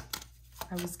something.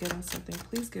 I was getting something.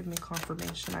 Please give me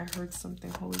confirmation. I heard something.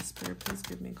 Holy Spirit, please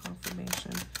give me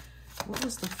confirmation. What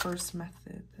was the first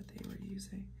method that they were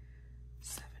using?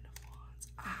 Seven of Wands.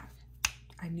 Ah,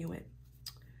 I knew it.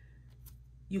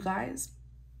 You guys,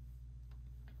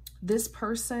 this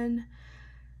person,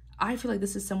 I feel like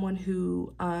this is someone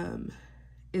who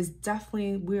is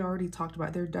definitely, we already talked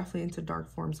about, they're definitely into dark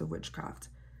forms of witchcraft.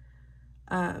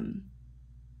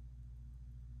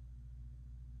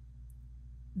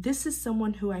 This is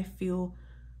someone who I feel,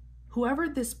 whoever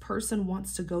this person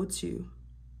wants to go to,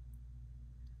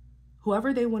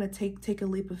 whoever they want to take a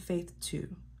leap of faith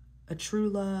to, a true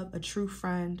love, a true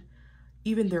friend,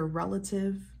 even their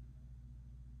relative.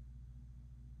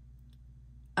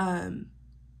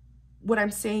 What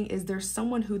I'm saying is there's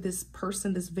someone who this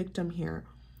person, this victim here,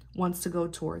 wants to go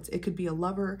towards. It could be a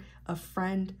lover, a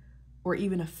friend, or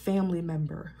even a family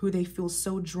member who they feel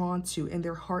so drawn to and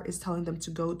their heart is telling them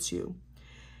to go to.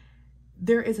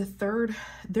 There is a third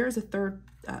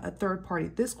party.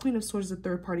 This Queen of Swords is a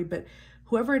third party, but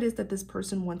whoever it is that this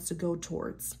person wants to go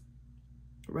towards,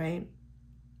 right?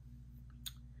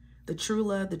 The true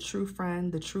love, the true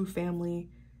friend, the true family,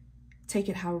 take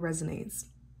it how it resonates.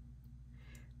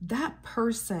 That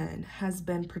person has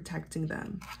been protecting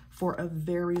them for a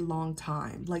very long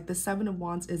time. Like the Seven of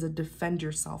Wands is a defend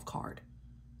yourself card.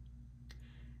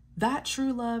 That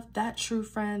true love, that true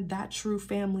friend, that true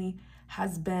family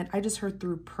has been, I just heard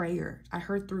through prayer. I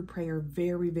heard through prayer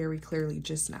very, very clearly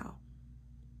just now.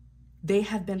 They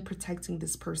have been protecting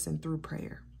this person through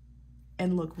prayer.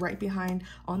 And look, right behind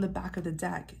on the back of the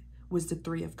deck was the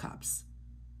Three of Cups.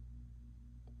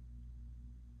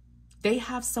 They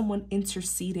have someone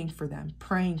interceding for them,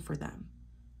 praying for them,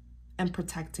 and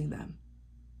protecting them.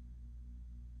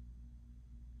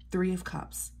 Three of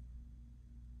Cups.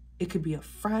 It could be a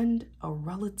friend, a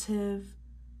relative,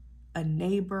 a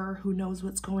neighbor who knows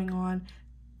what's going on.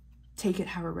 Take it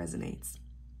how it resonates.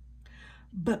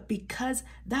 But because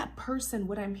that person,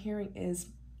 what I'm hearing is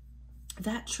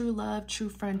that true love, true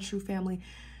friend, true family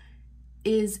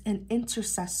is an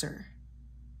intercessor.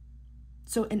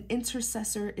 So an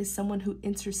intercessor is someone who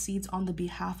intercedes on the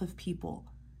behalf of people,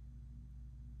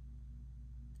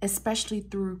 especially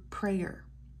through prayer.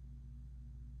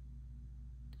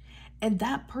 And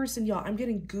that person, y'all, I'm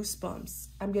getting goosebumps.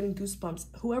 I'm getting goosebumps.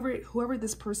 Whoever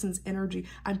this person's energy,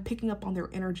 I'm picking up on their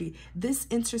energy. This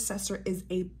intercessor is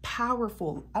a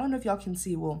powerful, I don't know if y'all can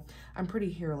see, well, I'm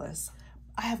pretty hairless.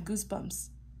 I have goosebumps.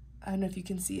 I don't know if you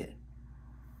can see it.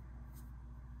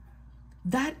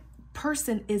 That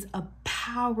person is a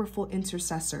powerful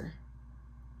intercessor.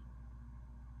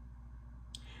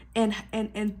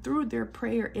 And through their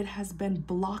prayer, it has been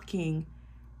blocking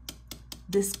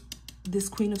this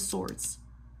Queen of Swords.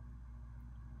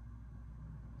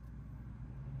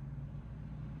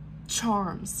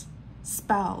 Charms,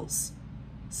 spells,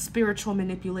 spiritual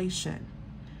manipulation.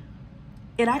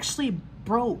 It actually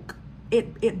broke,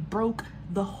 it broke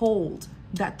the hold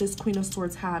that this Queen of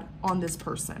Swords had on this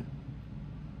person.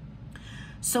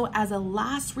 So as a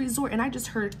last resort, and I just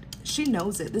heard, she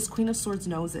knows it. This Queen of Swords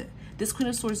knows it. This Queen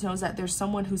of Swords knows that there's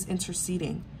someone who's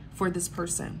interceding for this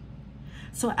person.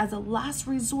 So as a last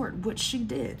resort, what she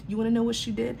did, you want to know what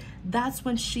she did? That's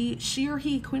when she or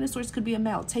he, Queen of Swords could be a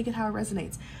male, take it how it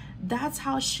resonates. That's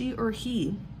how she or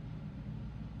he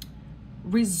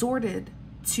resorted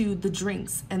to the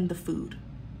drinks and the food.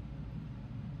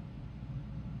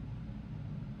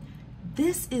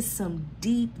 This is some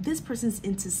deep, this person's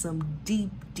into some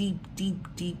deep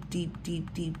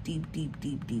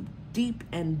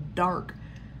and dark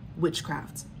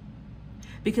witchcraft,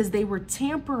 because they were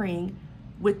tampering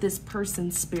with this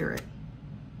person's spirit.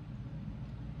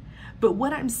 But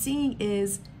what I'm seeing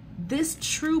is this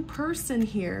true person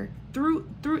here, through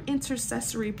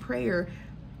intercessory prayer,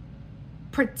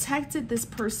 protected this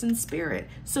person's spirit.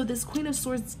 So this Queen of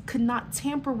Swords could not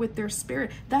tamper with their spirit.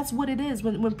 That's what it is.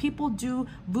 When people do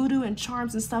voodoo and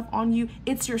charms and stuff on you,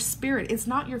 it's your spirit. It's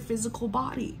not your physical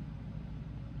body.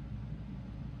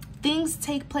 Things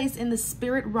take place in the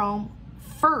spirit realm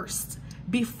first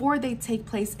before they take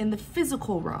place in the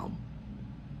physical realm.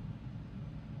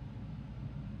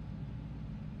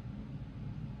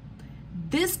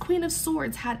 This Queen of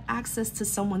Swords had access to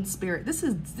someone's spirit. This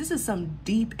is some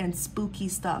deep and spooky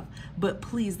stuff, but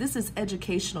please, this is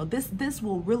educational. This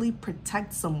will really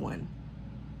protect someone.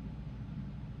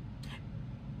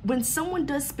 When someone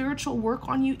does spiritual work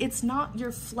on you, it's not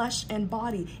your flesh and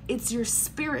body, it's your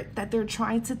spirit that they're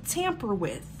trying to tamper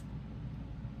with.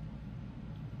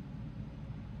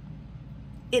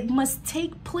 It must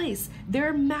take place.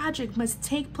 Their magic must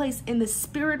take place in the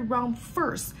spirit realm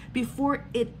first before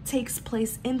it takes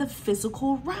place in the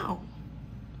physical realm.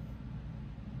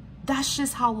 That's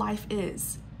just how life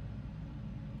is.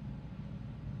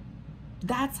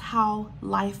 That's how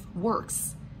life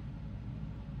works.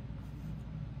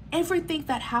 Everything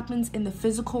that happens in the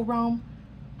physical realm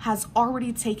has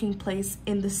already taken place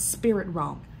in the spirit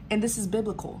realm. And this is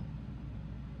biblical.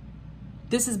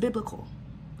 This is biblical.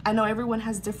 I know everyone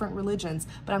has different religions,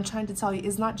 but I'm trying to tell you,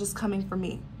 it's not just coming from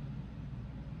me.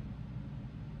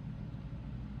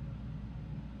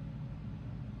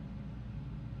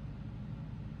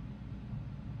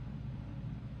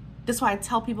 That's why I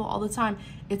tell people all the time,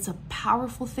 it's a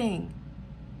powerful thing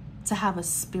to have a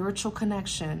spiritual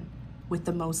connection with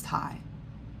the Most High.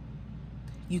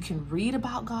 You can read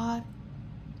about God,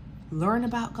 learn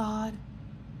about God,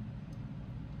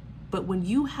 but when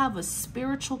you have a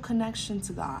spiritual connection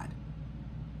to God,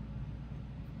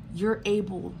 you're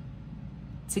able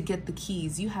to get the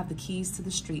keys. You have the keys to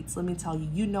the streets. Let me tell you,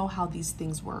 you know how these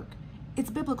things work. It's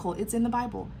biblical. It's in the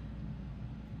Bible.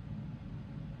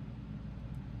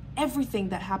 Everything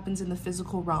that happens in the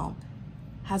physical realm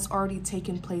has already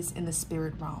taken place in the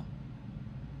spirit realm.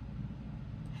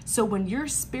 So when you're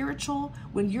spiritual,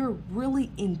 when you're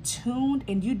really in tune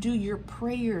and you do your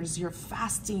prayers, your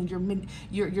fasting,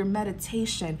 your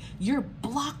meditation, you're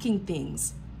blocking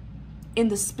things in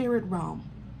the spirit realm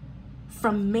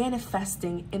from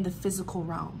manifesting in the physical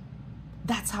realm.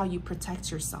 That's how you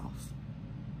protect yourself.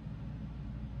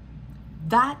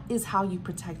 That is how you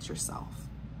protect yourself.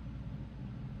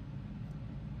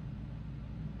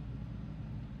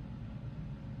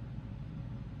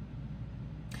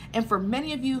 And for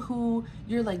many of you who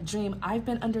you're like, Dream, I've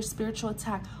been under spiritual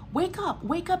attack. Wake up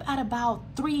at about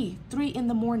 3 in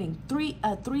the morning, 3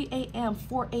 a.m.,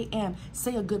 4 a.m.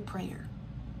 Say a good prayer.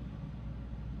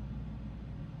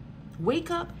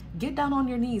 Wake up, get down on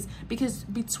your knees, because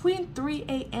between 3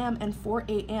 a.m. and 4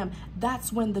 a.m.,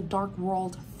 that's when the dark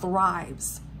world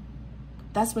thrives.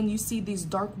 That's when you see these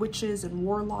dark witches and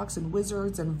warlocks and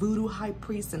wizards and voodoo high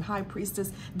priests and high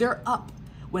priestess. They're up.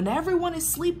 When everyone is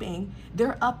sleeping,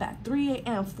 they're up at 3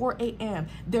 a.m., 4 a.m.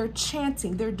 They're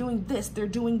chanting, they're doing this, they're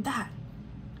doing that.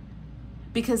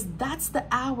 Because that's the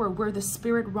hour where the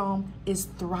spirit realm is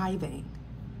thriving.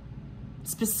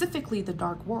 Specifically, the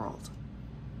dark world.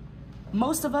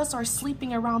 Most of us are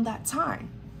sleeping around that time.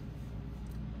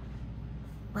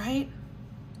 Right?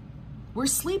 We're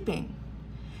sleeping.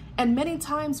 And many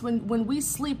times when we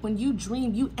sleep, when you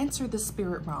dream, you enter the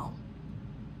spirit realm.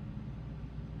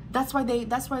 That's why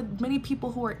many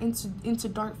people who are into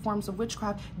dark forms of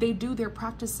witchcraft, they do their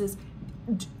practices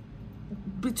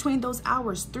between those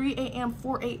hours, 3 a.m.,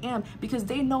 4 a.m., because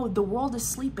they know the world is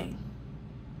sleeping.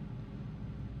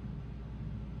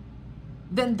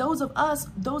 then those of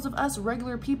us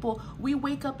regular people, we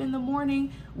wake up in the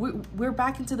morning, we're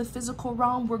back into the physical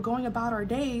realm, we're going about our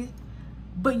day,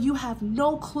 but you have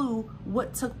no clue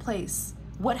what took place,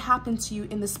 what happened to you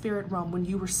in the spirit realm when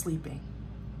you were sleeping.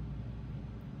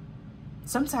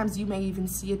 Sometimes you may even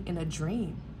see it in a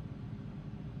dream.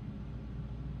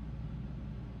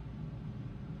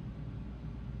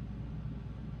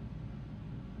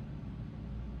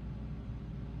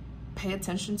 Pay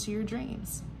attention to your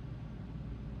dreams.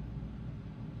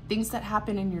 Things that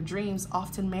happen in your dreams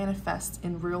often manifest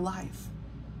in real life.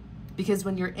 Because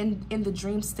when you're in the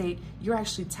dream state, you're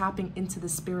actually tapping into the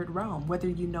spirit realm, whether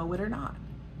you know it or not.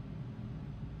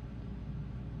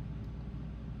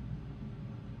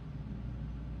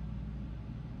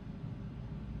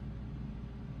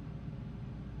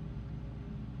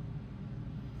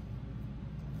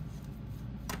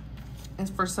 And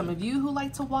for some of you who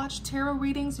like to watch tarot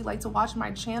readings, you like to watch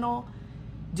my channel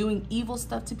doing evil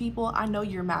stuff to people, I know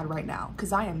you're mad right now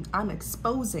because I'm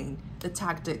exposing the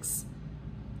tactics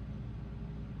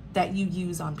that you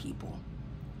use on people.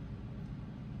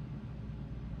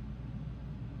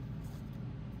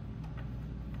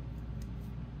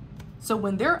 So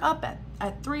when they're up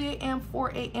at 3 a.m.,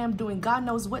 4 a.m. doing God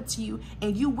knows what to you,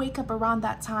 and you wake up around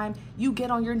that time, you get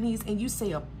on your knees and you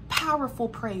say a powerful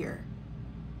prayer.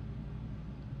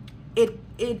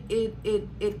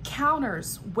 It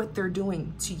counters what they're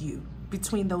doing to you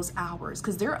between those hours,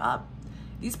 because they're up.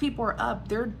 These people are up,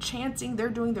 they're chanting, they're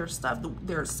doing their stuff,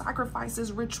 their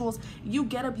sacrifices, rituals. You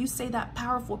get up, you say that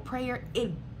powerful prayer,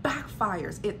 it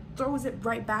backfires. It throws it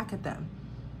right back at them.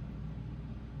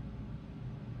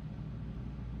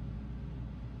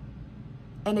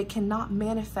 And it cannot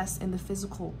manifest in the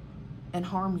physical and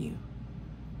harm you.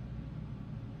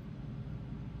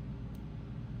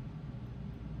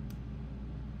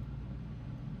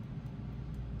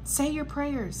 Say your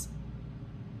prayers.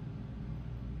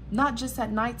 Not just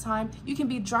at nighttime. You can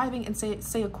be driving and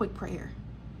say a quick prayer.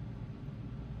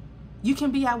 You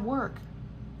can be at work.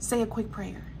 Say a quick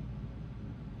prayer.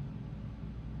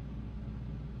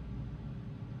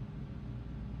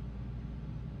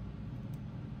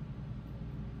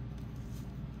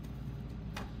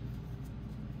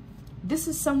 This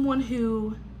is someone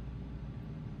who,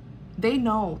 they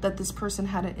know that this person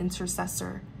had an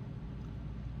intercessor.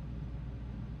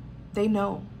 They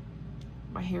know.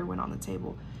 My hair went on the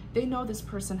table. They know this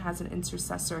person has an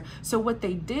intercessor. So what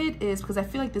they did is, because I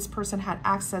feel like this person had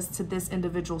access to this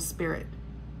individual spirit.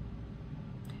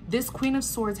 This Queen of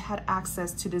Swords had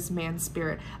access to this man's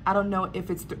spirit. I don't know if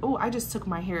it's, oh, I just took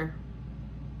my hair.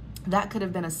 That could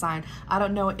have been a sign. I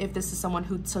don't know if this is someone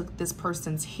who took this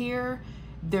person's hair,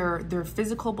 their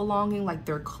physical belonging, like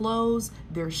their clothes,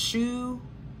 their shoe,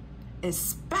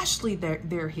 especially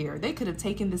their hair. They could have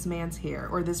taken this man's hair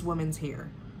or this woman's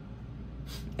hair.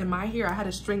 In my hair, I had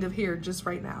a string of hair just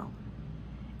right now.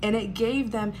 And it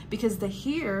gave them, because the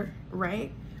hair,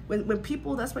 right? When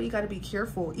people, that's why you got to be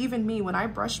careful. Even me, when I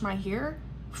brush my hair,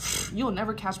 you'll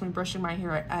never catch me brushing my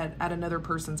hair at another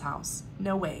person's house.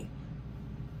 No way.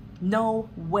 No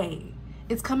way.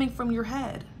 It's coming from your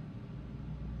head.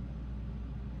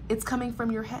 It's coming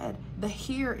from your head. The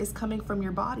hair is coming from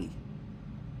your body.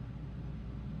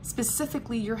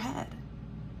 Specifically your head.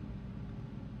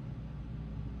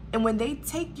 And when they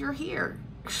take your hair,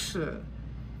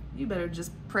 you better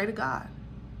just pray to God.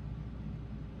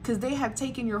 Because they have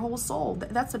taken your whole soul.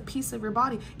 That's a piece of your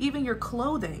body. Even your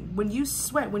clothing. When you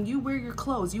sweat, when you wear your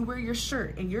clothes, you wear your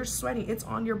shirt and you're sweating, it's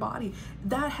on your body.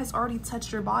 That has already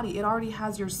touched your body. It already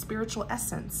has your spiritual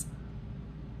essence.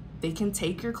 They can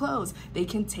take your clothes. They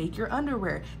can take your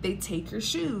underwear. They take your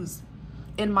shoes.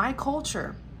 In my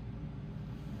culture,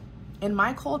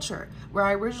 where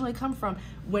I originally come from,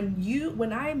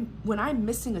 when I'm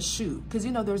missing a shoe, because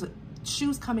you know there's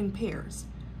shoes come in pairs.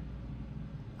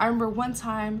 I remember one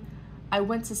time I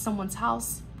went to someone's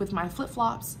house with my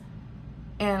flip-flops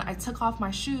and I took off my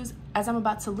shoes. As I'm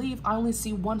about to leave, I only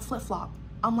see one flip-flop.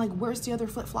 I'm like, where's the other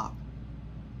flip-flop?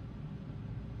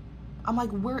 I'm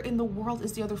like, where in the world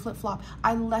is the other flip-flop?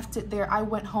 I left it there. I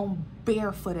went home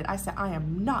barefooted. I said, I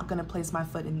am not going to place my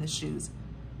foot in these shoes.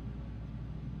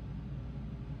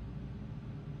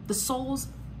 The soles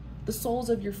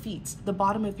of your feet, the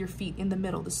bottom of your feet, in the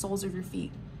middle, the soles of your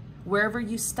feet, wherever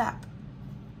you step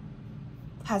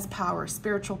has power,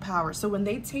 spiritual power. So when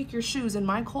they take your shoes, in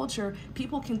my culture,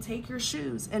 people can take your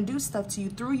shoes and do stuff to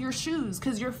you through your shoes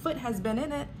because your foot has been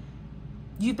in it.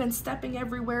 You've been stepping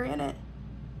everywhere in it.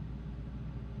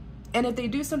 And if they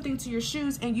do something to your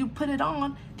shoes and you put it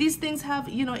on, these things have,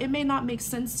 you know, it may not make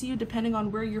sense to you depending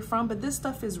on where you're from, but this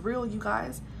stuff is real, you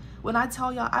guys. When I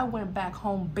tell y'all, I went back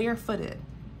home barefooted.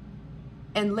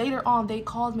 And later on, they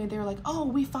called me. They were like, oh,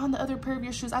 we found the other pair of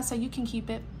your shoes. I said, you can keep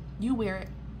it. You wear it.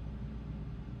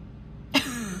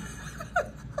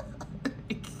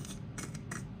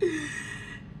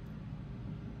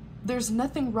 There's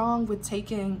nothing wrong with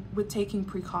taking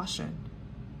precaution.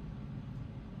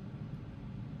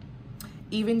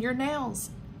 Even your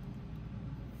nails.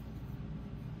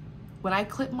 When I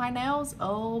clip my nails,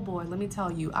 oh boy, let me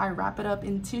tell you, I wrap it up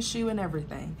in tissue and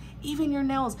everything. Even your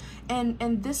nails. And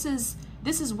this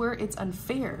is where it's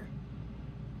unfair,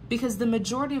 because the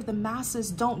majority of the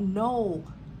masses don't know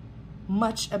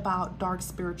much about dark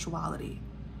spirituality.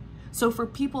 So for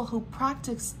people who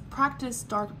practice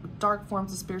dark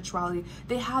forms of spirituality,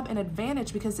 they have an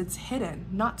advantage because it's hidden.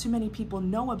 Not too many people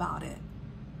know about it.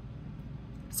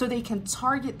 So they can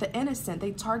target the innocent.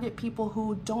 They target people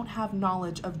who don't have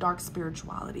knowledge of dark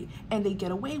spirituality, and they get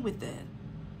away with it.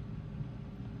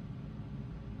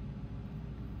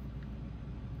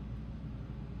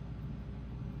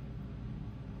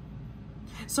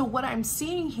 So what I'm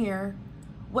seeing here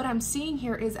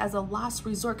is as a last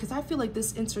resort, because I feel like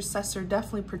this intercessor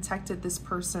definitely protected this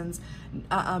person's,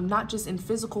 not just in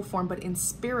physical form, but in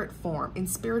spirit form, in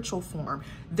spiritual form.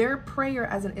 Their prayer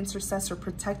as an intercessor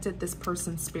protected this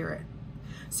person's spirit.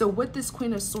 So what this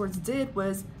Queen of Swords did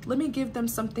was, let me give them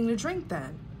something to drink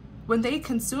then. When they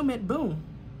consume it, boom.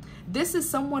 This is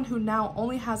someone who now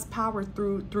only has power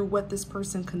through what this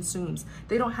person consumes.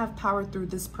 They don't have power through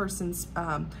this person's,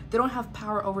 they don't have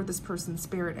power over this person's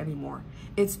spirit anymore.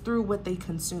 It's through what they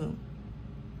consume.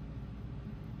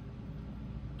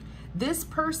 This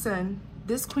person,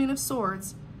 this Queen of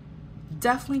Swords,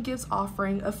 definitely gives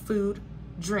offering of food,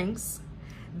 drinks.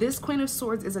 This Queen of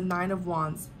Swords is a Nine of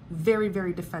Wands. Very,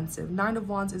 very defensive. Nine of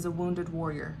Wands is a wounded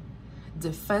warrior.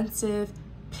 Defensive,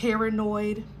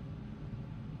 paranoid,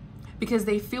 because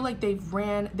they feel like they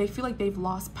feel like they've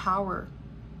lost power.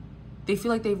 They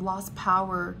feel like they've lost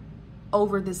power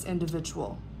over this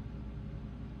individual,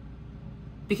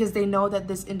 because they know that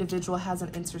this individual has an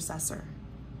intercessor.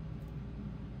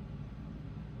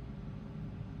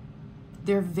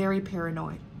 They're very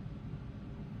paranoid.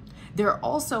 They're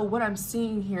also, what I'm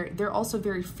seeing here, they're also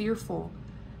very fearful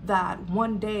that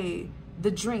one day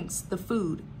the drinks, the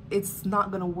food, it's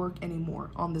not going to work anymore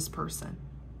on this person.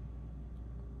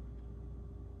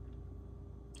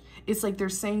 It's like they're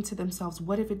saying to themselves,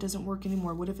 what if it doesn't work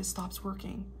anymore? What if it stops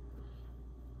working?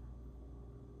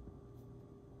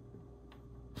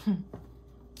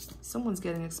 Someone's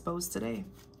getting exposed today.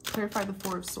 Clarify the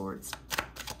Four of Swords.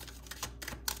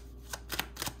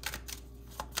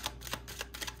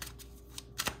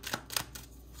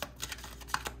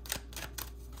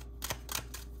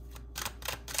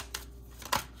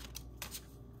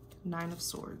 Nine of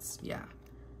Swords. Yeah.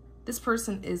 This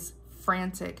person is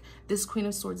frantic. This Queen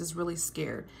of Swords is really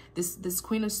scared. This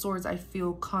Queen of Swords, I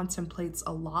feel, contemplates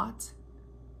a lot,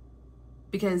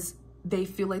 because they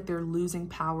feel like they're losing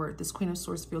power. This Queen of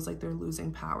Swords feels like they're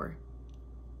losing power.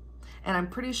 And I'm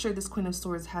pretty sure this Queen of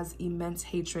Swords has immense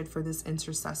hatred for this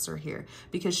intercessor here,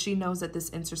 because she knows that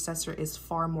this intercessor is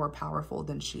far more powerful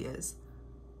than she is.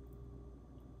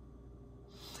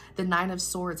 The Nine of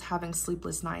Swords, having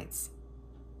sleepless nights,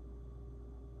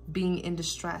 being in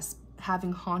distress,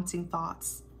 having haunting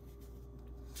thoughts.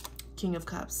 King of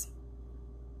Cups.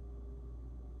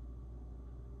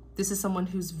 This is someone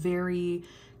who's very,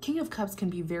 King of Cups can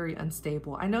be very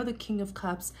unstable. I know the King of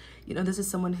Cups, you know, this is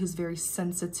someone who's very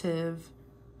sensitive.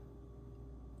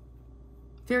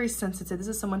 Very sensitive. This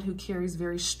is someone who carries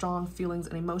very strong feelings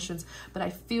and emotions, but I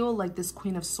feel like this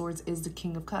Queen of Swords is the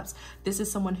King of Cups. This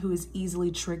is someone who is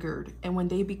easily triggered, and when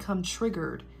they become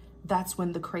triggered, that's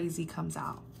when the crazy comes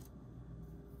out.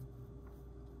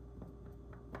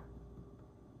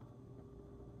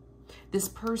 This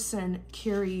person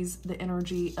carries the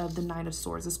energy of the Nine of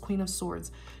Swords. This Queen of Swords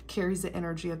carries the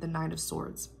energy of the Nine of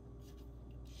Swords.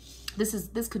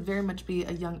 This could very much be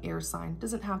a young air sign.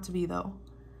 Doesn't have to be though,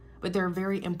 but they're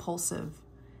very impulsive.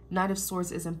 Knight of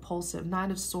Swords is impulsive.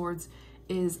 Nine of Swords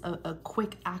is a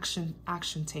quick action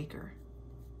taker.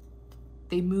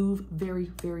 They move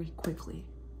very, very quickly.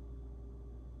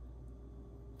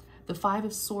 The Five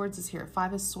of Swords is here.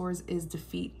 Five of Swords is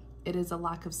defeat. It is a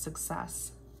lack of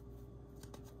success.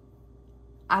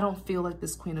 I don't feel like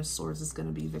this Queen of Swords is going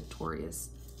to be victorious,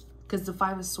 because the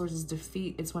Five of Swords is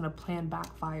defeat. It's when a plan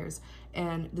backfires.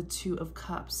 And the Two of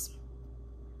Cups.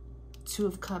 Two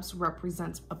of Cups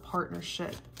represents a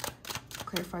partnership.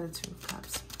 Clarify the Two of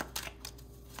Cups.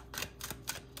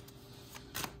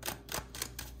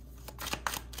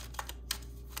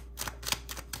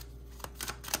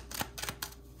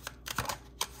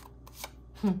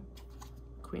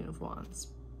 Queen of Wands.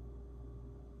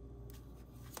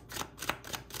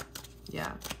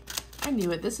 Yeah, I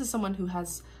knew it. This is someone who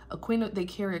has a they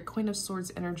carry a Queen of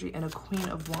Swords energy and a Queen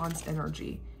of Wands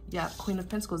energy. Yeah, Queen of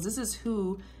Pentacles. This is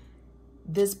who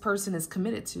this person is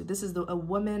committed to. This is a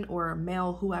woman or a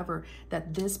male, whoever,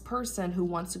 that this person who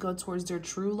wants to go towards their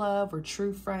true love or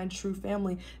true friend, true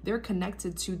family, they're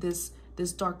connected to this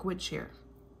dark witch here.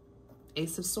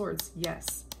 Ace of Swords,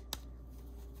 yes.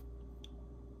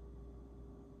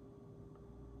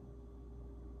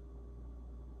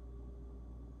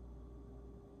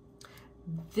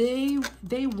 They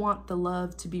want the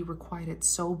love to be requited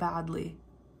so badly,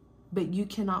 but you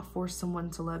cannot force someone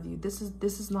to love you. This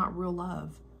is not real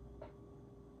love.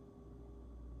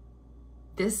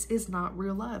 This is not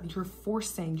real love. You're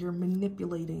forcing, you're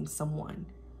manipulating someone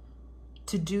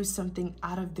to do something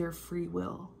out of their free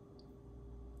will.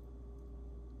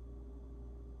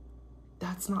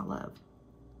 That's not love.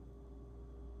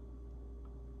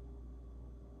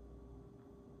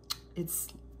 It's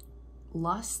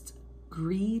lust,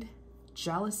 greed,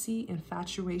 jealousy,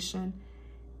 infatuation,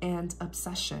 and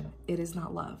obsession. It is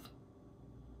not love.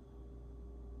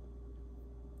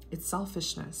 It's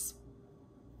selfishness.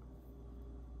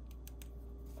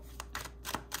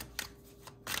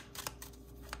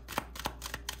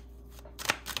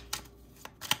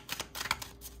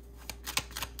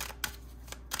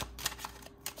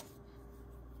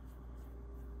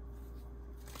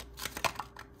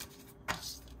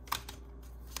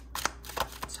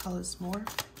 Tell us more.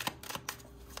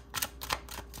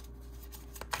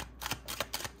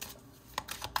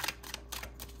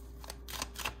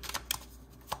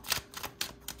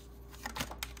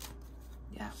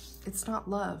 Yeah, it's not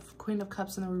love. Queen of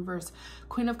Cups in the reverse.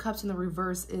 Queen of Cups in the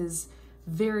reverse is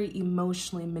very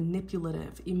emotionally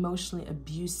manipulative, emotionally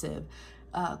abusive.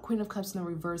 Queen of Cups in the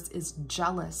reverse is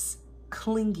jealous,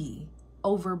 clingy,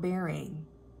 overbearing.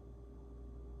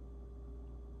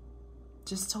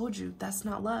 Just told you, that's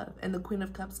not love. And the Queen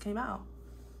of Cups came out.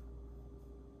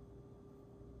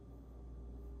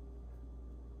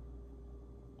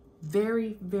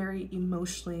 Very, very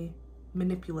emotionally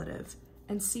manipulative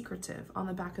and secretive. On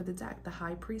the back of the deck, the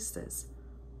High Priestess.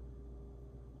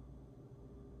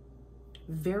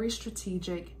 Very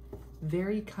strategic,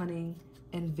 very cunning,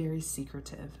 and very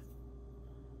secretive.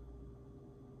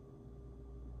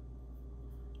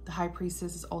 The High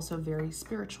Priestess is also very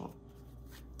spiritual.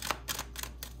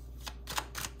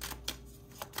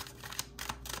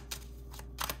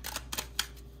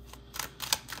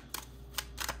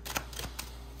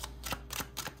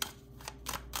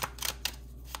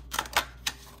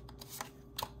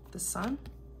 The Sun,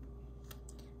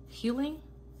 healing,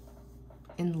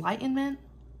 enlightenment,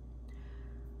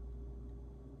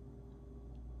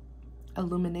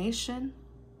 illumination.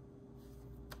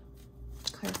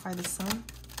 Clarify the Sun.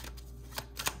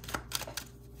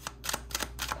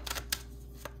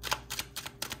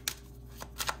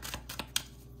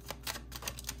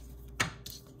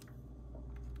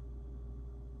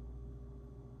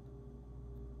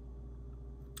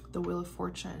 The Wheel of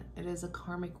Fortune. It is a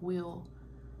karmic wheel.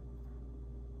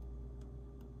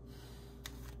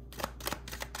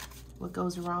 What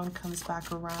goes around comes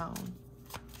back around.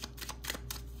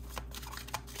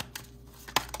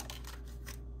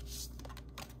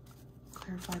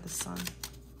 Clarify the Sun.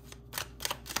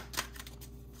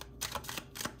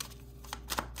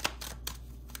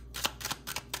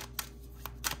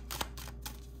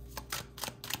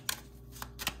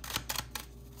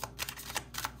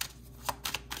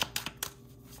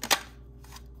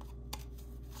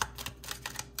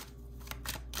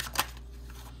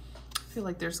 I feel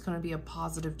like there's going to be a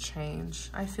positive change.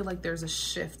 I feel like there's a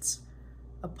shift,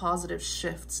 a positive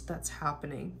shift that's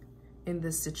happening in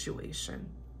this situation.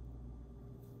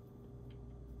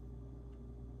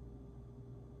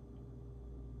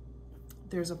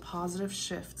 There's a positive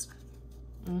shift.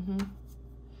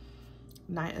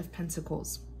 Knight of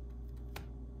Pentacles.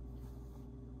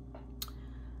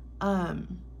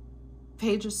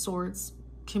 Page of Swords.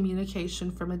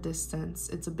 Communication from a distance.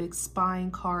 It's a big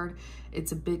spying card.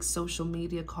 It's a big social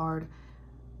media card.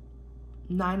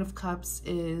 Nine of Cups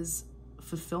is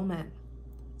fulfillment,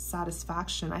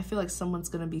 satisfaction. I feel like someone's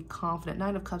going to be confident.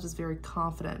 Nine of Cups is very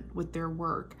confident with their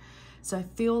work. So I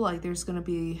feel like there's going to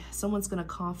be, someone's going to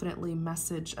confidently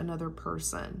message another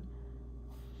person.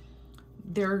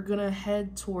 They're going to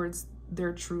head towards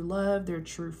their true love, their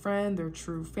true friend, their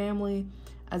true family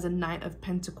as a Knight of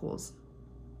Pentacles.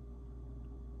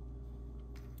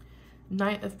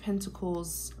 Knight of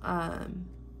Pentacles,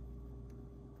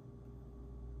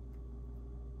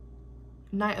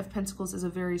 Knight of Pentacles is a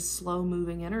very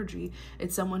slow-moving energy.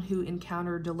 It's someone who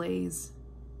encountered delays.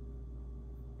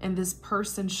 And this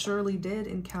person surely did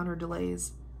encounter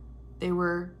delays. They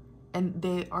were and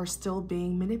they are still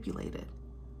being manipulated.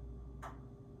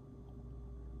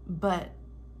 But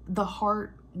the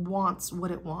heart wants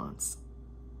what it wants.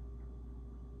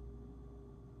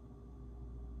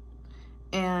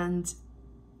 And,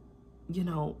 you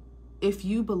know, if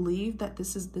you believe that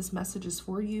this message is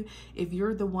for you, if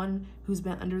you're the one who's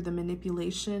been under the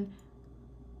manipulation,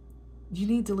 you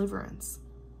need deliverance.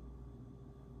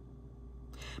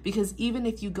 Because even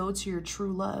if you go to your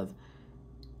true love,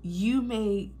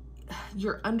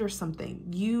 you're under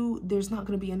something. There's not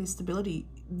going to be any stability.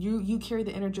 You carry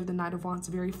the energy of the Knight of Wands,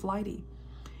 very flighty.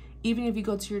 Even if you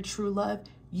go to your true love,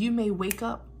 you may wake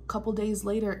up a couple days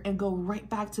later and go right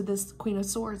back to this Queen of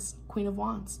Swords, Queen of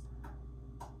Wands.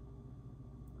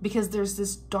 Because there's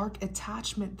this dark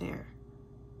attachment there.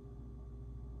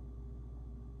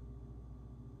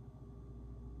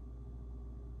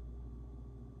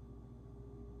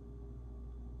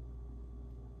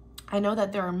 I know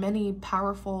that there are many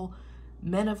powerful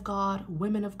men of God,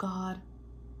 women of God,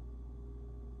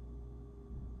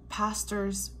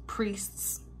 pastors,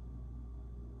 priests,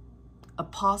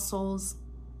 apostles,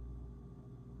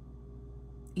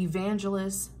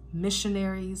 evangelists,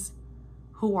 missionaries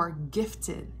who are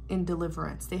gifted in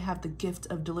deliverance. They have the gift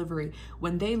of delivery.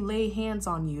 When they lay hands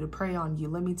on you to pray on you,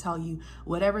 let me tell you,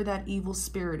 whatever that evil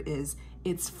spirit is,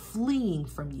 it's fleeing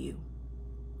from you.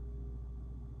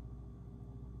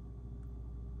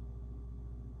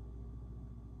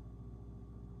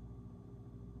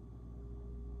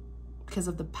 Because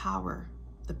of the power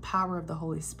of the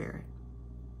Holy Spirit.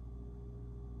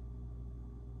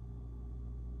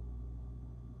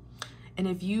 And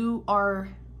if you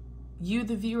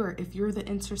the viewer, if you're the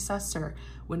intercessor,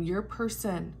 when your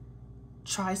person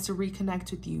tries to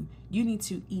reconnect with you, you need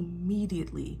to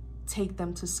immediately take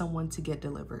them to someone to get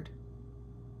delivered.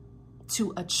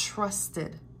 To a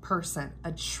trusted person,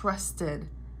 a trusted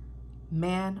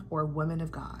man or woman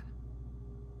of God.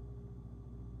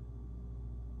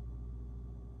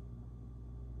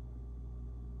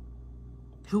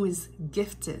 Who is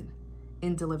gifted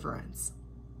in deliverance.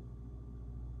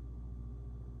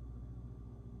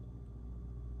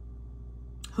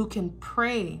 Who can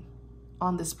pray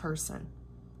on this person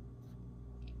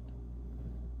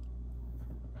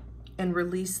and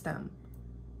release them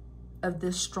of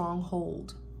this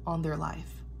stronghold on their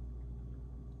life.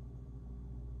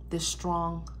 This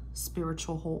strong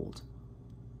spiritual hold.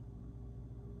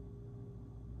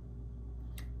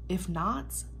 If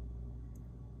not,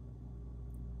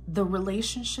 the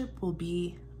relationship will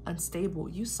be unstable.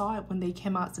 You saw it when they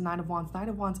came out to Knight of Wands. Knight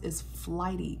of Wands is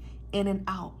flighty, in and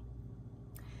out.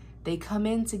 They come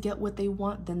in to get what they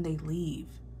want, then they leave.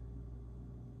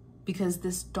 Because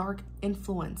this dark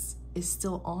influence is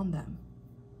still on them.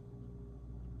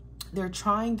 They're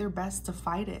trying their best to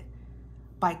fight it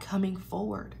by coming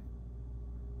forward.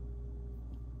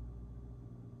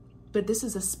 But this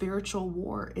is a spiritual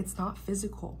war. It's not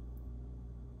physical.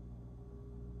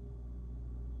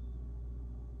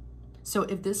 So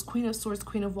if this Queen of Swords,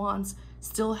 Queen of Wands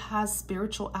still has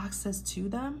spiritual access to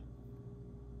them,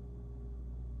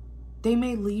 they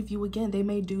may leave you again. They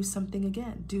may do something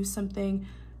again. Do something,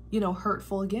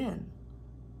 hurtful again.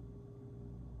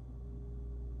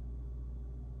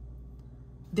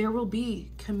 There will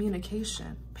be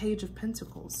communication. Page of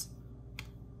Pentacles.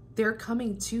 They're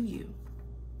coming to you.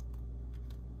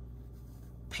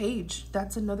 Page,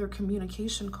 that's another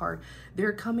communication card.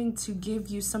 They're coming to give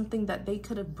you something that they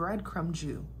could have breadcrumbed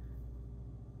you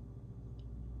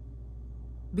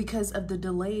because of the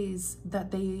delays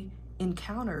that they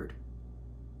encountered.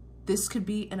 This could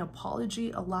be an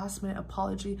apology, a last minute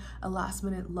apology, a last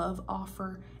minute love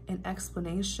offer, an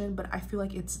explanation, but I feel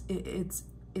like it's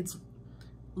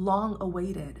long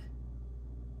awaited.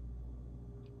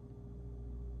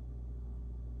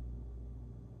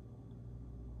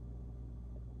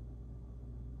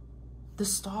 The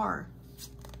Star,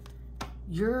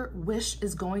 your wish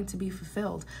is going to be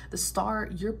fulfilled. The Star,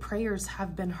 your prayers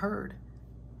have been heard.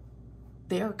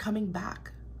 They are coming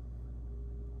back.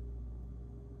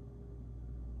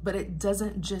 But it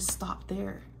doesn't just stop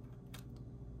there.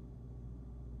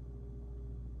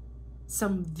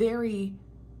 Some very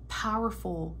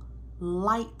powerful,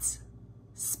 light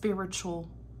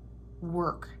spiritual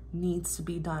work needs to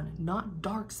be done. Not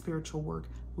dark spiritual work,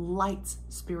 light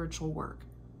spiritual work.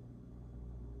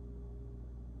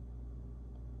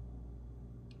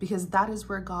 Because that is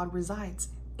where God resides,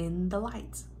 in the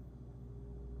light.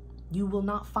 You will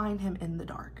not find him in the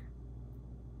dark.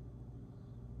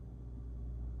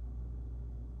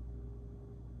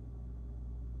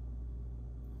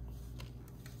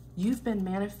 You've been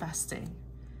manifesting.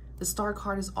 The Star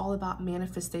card is all about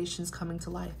manifestations coming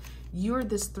to life. You're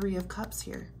this Three of Cups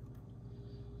here.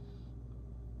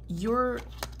 you're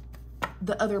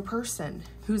the other person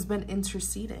who's been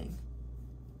interceding.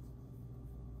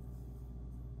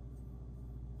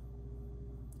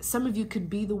 Some of you could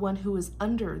be the one who is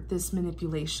under this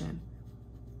manipulation.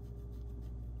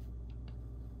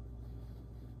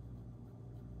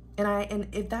 And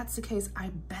if that's the case, I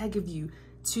beg of you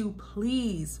to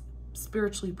please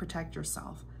spiritually protect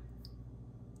yourself.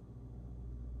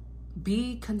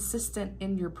 Be consistent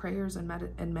in your prayers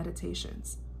and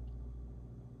meditations,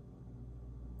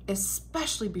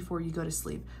 especially before you go to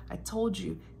sleep. I told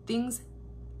you, things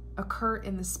occur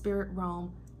in the spirit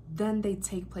realm, then they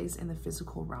take place in the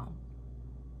physical realm.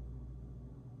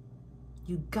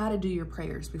 You got to do your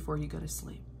prayers before you go to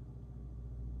sleep.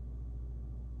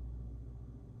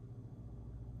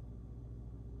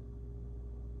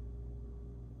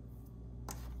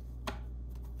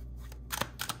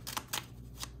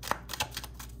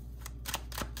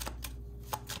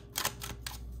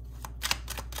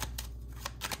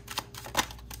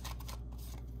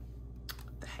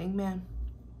 Hangman.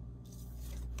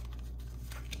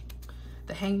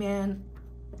 The Hangman,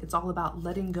 it's all about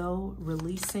letting go,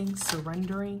 releasing,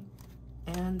 surrendering,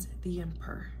 and the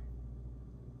Emperor.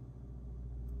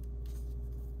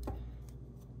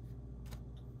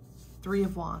 Three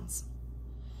of Wands.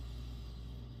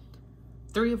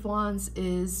 Three of Wands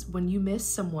is when you miss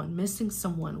someone, missing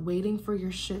someone, waiting for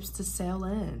your ships to sail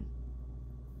in.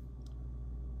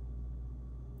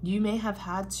 You may have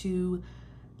had to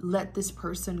let this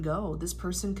person go. This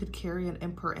person could carry an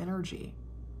Emperor energy.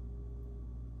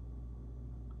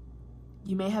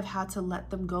 You may have had to let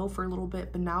them go for a little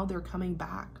bit, but now they're coming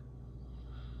back.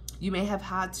 You may have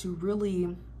had to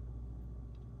really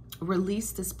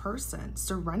release this person,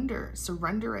 surrender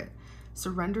it,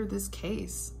 surrender this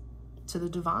case to the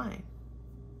divine.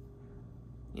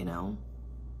 You know,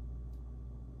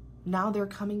 now they're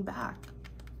coming back.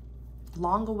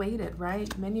 Long awaited,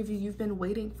 right? Many of you, you've been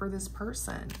waiting for this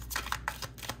person.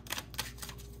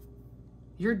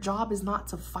 Your job is not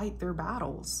to fight their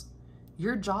battles.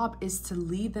 Your job is to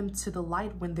lead them to the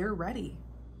light when they're ready.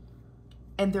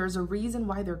 And there's a reason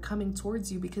why they're coming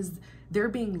towards you, because they're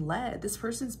being led. This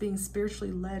person's being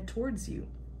spiritually led towards you.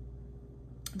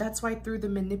 That's why through the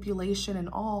manipulation and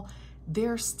all,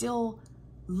 they're still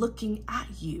looking at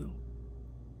you.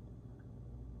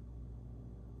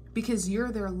 Because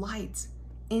you're their light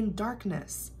in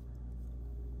darkness.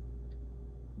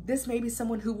 This may be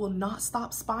someone who will not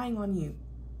stop spying on you.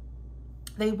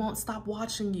 They won't stop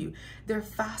watching you. They're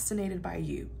fascinated by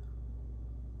you.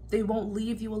 They won't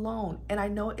leave you alone. And I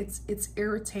know it's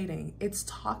irritating, it's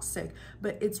toxic,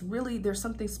 but it's really, there's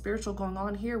something spiritual going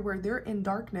on here where they're in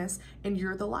darkness and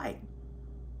you're the light.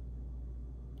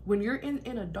 When you're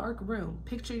in a dark room,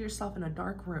 picture yourself in a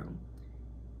dark room,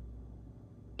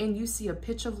 and you see a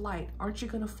pitch of light, aren't you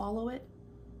going to follow it?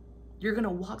 You're going to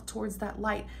walk towards that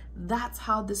light. That's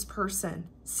how this person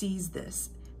sees this.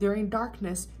 They're in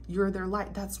darkness, you're their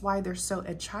light. That's why they're so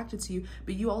attracted to you,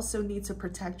 but you also need to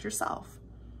protect yourself.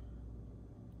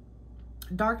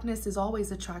 Darkness is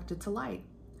always attracted to light.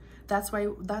 That's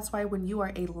why when you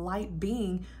are a light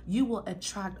being, you will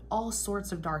attract all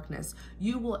sorts of darkness.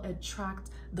 You will attract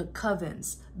the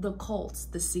covens, the cults,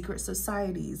 the secret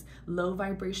societies, low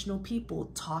vibrational people,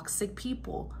 toxic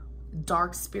people,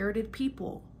 dark-spirited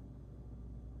people.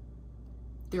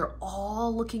 They're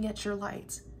all looking at your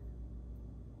light.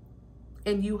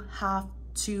 And you have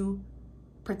to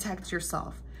protect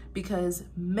yourself, because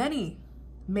many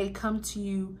may come to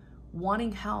you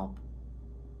wanting help,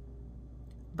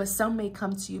 but some may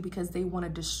come to you because they want to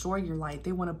destroy your light.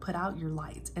 They want to put out your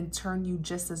light and turn you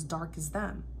just as dark as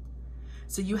them.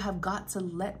 So you have got to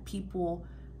let people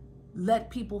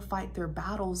fight their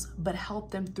battles, but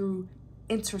help them through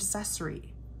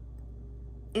intercessory,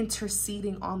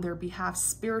 interceding on their behalf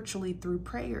spiritually through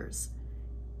prayers.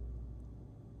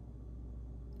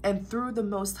 And through the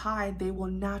Most High, they will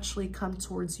naturally come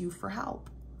towards you for help.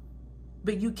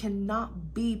 But you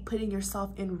cannot be putting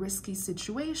yourself in risky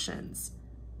situations.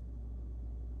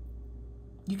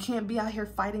 You can't be out here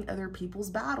fighting other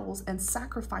people's battles and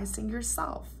sacrificing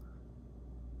yourself.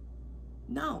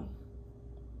 No.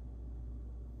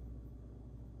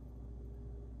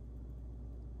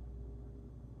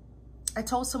 I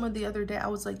told someone the other day, I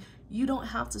was like, you don't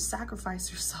have to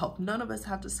sacrifice yourself. None of us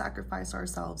have to sacrifice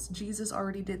ourselves. Jesus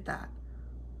already did that.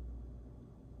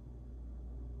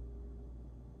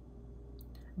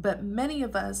 But many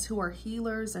of us who are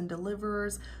healers and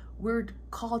deliverers, we're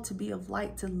called to be of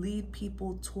light, to lead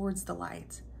people towards the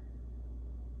light,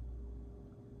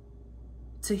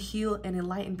 to heal and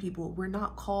enlighten people. We're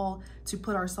not called to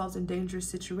put ourselves in dangerous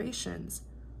situations.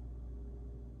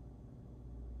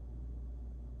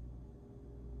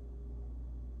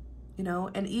 you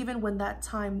know, and even when that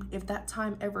time, if that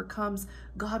time ever comes,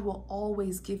 God will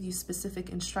always give you specific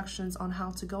instructions on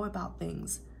how to go about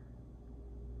things.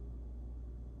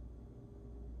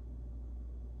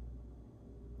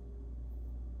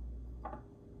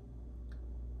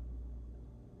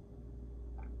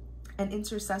 An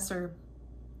intercessor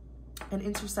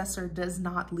does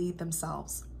not lead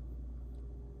themselves.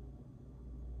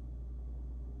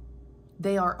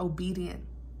 They are obedient.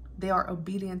 They are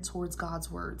obedient towards God's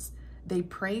words. They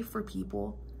pray for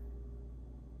people,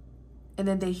 and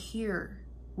then they hear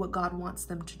what God wants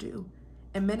them to do.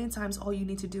 And many times all you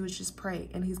need to do is just pray,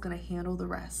 and he's going to handle the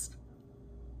rest.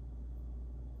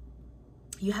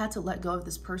 You had to let go of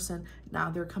this person.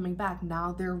 Now they're coming back.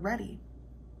 Now they're ready.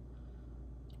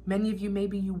 Many of you,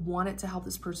 maybe you wanted to help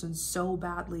this person so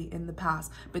badly in the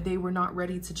past, but they were not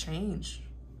ready to change.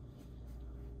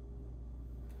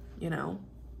 You know?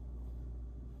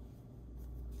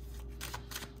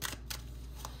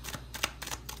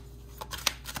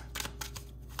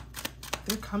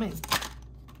 They're coming.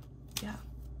 Yeah.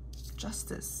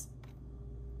 Justice.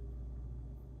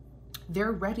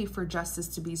 They're ready for justice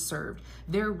to be served.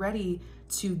 They're ready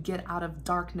to get out of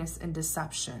darkness and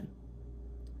deception.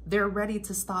 They're ready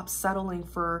to stop settling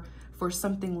for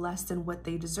something less than what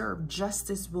they deserve.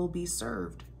 Justice will be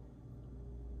served.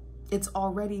 It's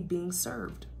already being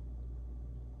served.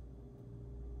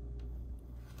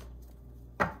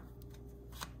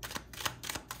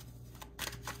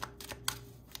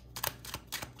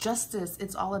 Justice,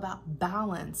 it's all about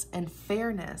balance and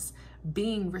fairness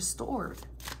being restored.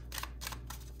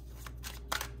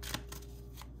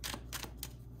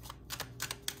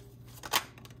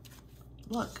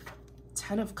 Look,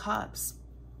 10 of Cups.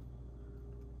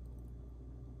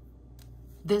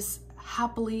 This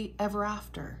happily ever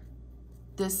after.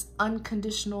 This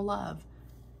unconditional love.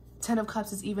 10 of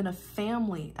Cups is even a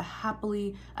family, a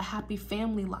happy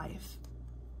family life.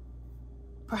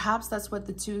 Perhaps that's what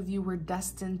the two of you were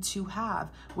destined to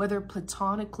have, whether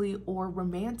platonically or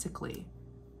romantically.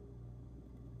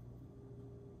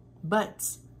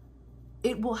 But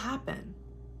it will happen.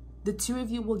 The two of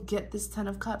you will get this 10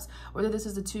 of Cups, whether this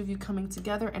is the two of you coming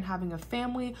together and having a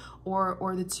family,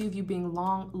 or the two of you being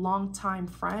long time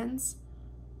friends.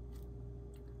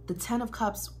 The 10 of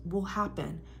Cups will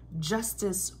happen.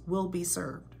 Justice will be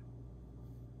served.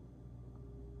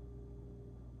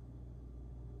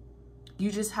 You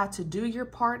just had to do your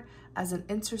part as an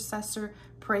intercessor,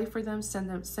 pray for them, send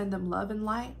them love and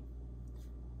light,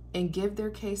 and give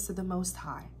their case to the Most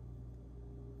High.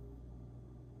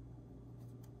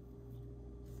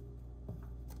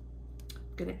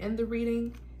 I'm going to end the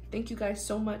reading. Thank you guys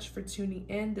so much for tuning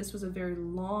in. This was a very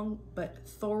long but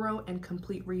thorough and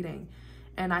complete reading.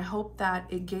 And I hope that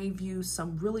it gave you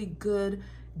some really good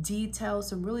details,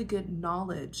 some really good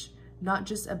knowledge, not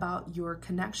just about your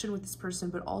connection with this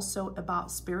person, but also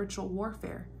about spiritual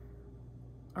warfare.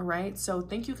 All right. So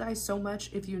thank you guys so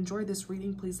much. If you enjoyed this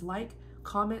reading, please like,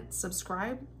 comment,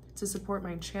 subscribe to support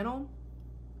my channel.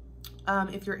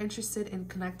 If you're interested in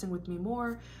connecting with me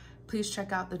more, please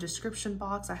check out the description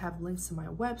box. I have links to my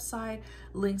website,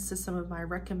 links to some of my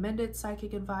recommended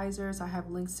psychic advisors. I have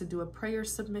links to do a prayer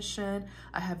submission.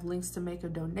 I have links to make a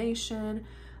donation.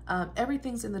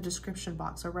 Everything's in the description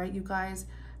box. All right, you guys,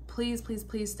 please, please,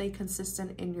 please stay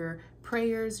consistent in your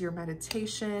prayers, your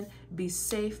meditation. Be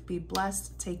safe, be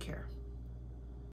blessed. Take care.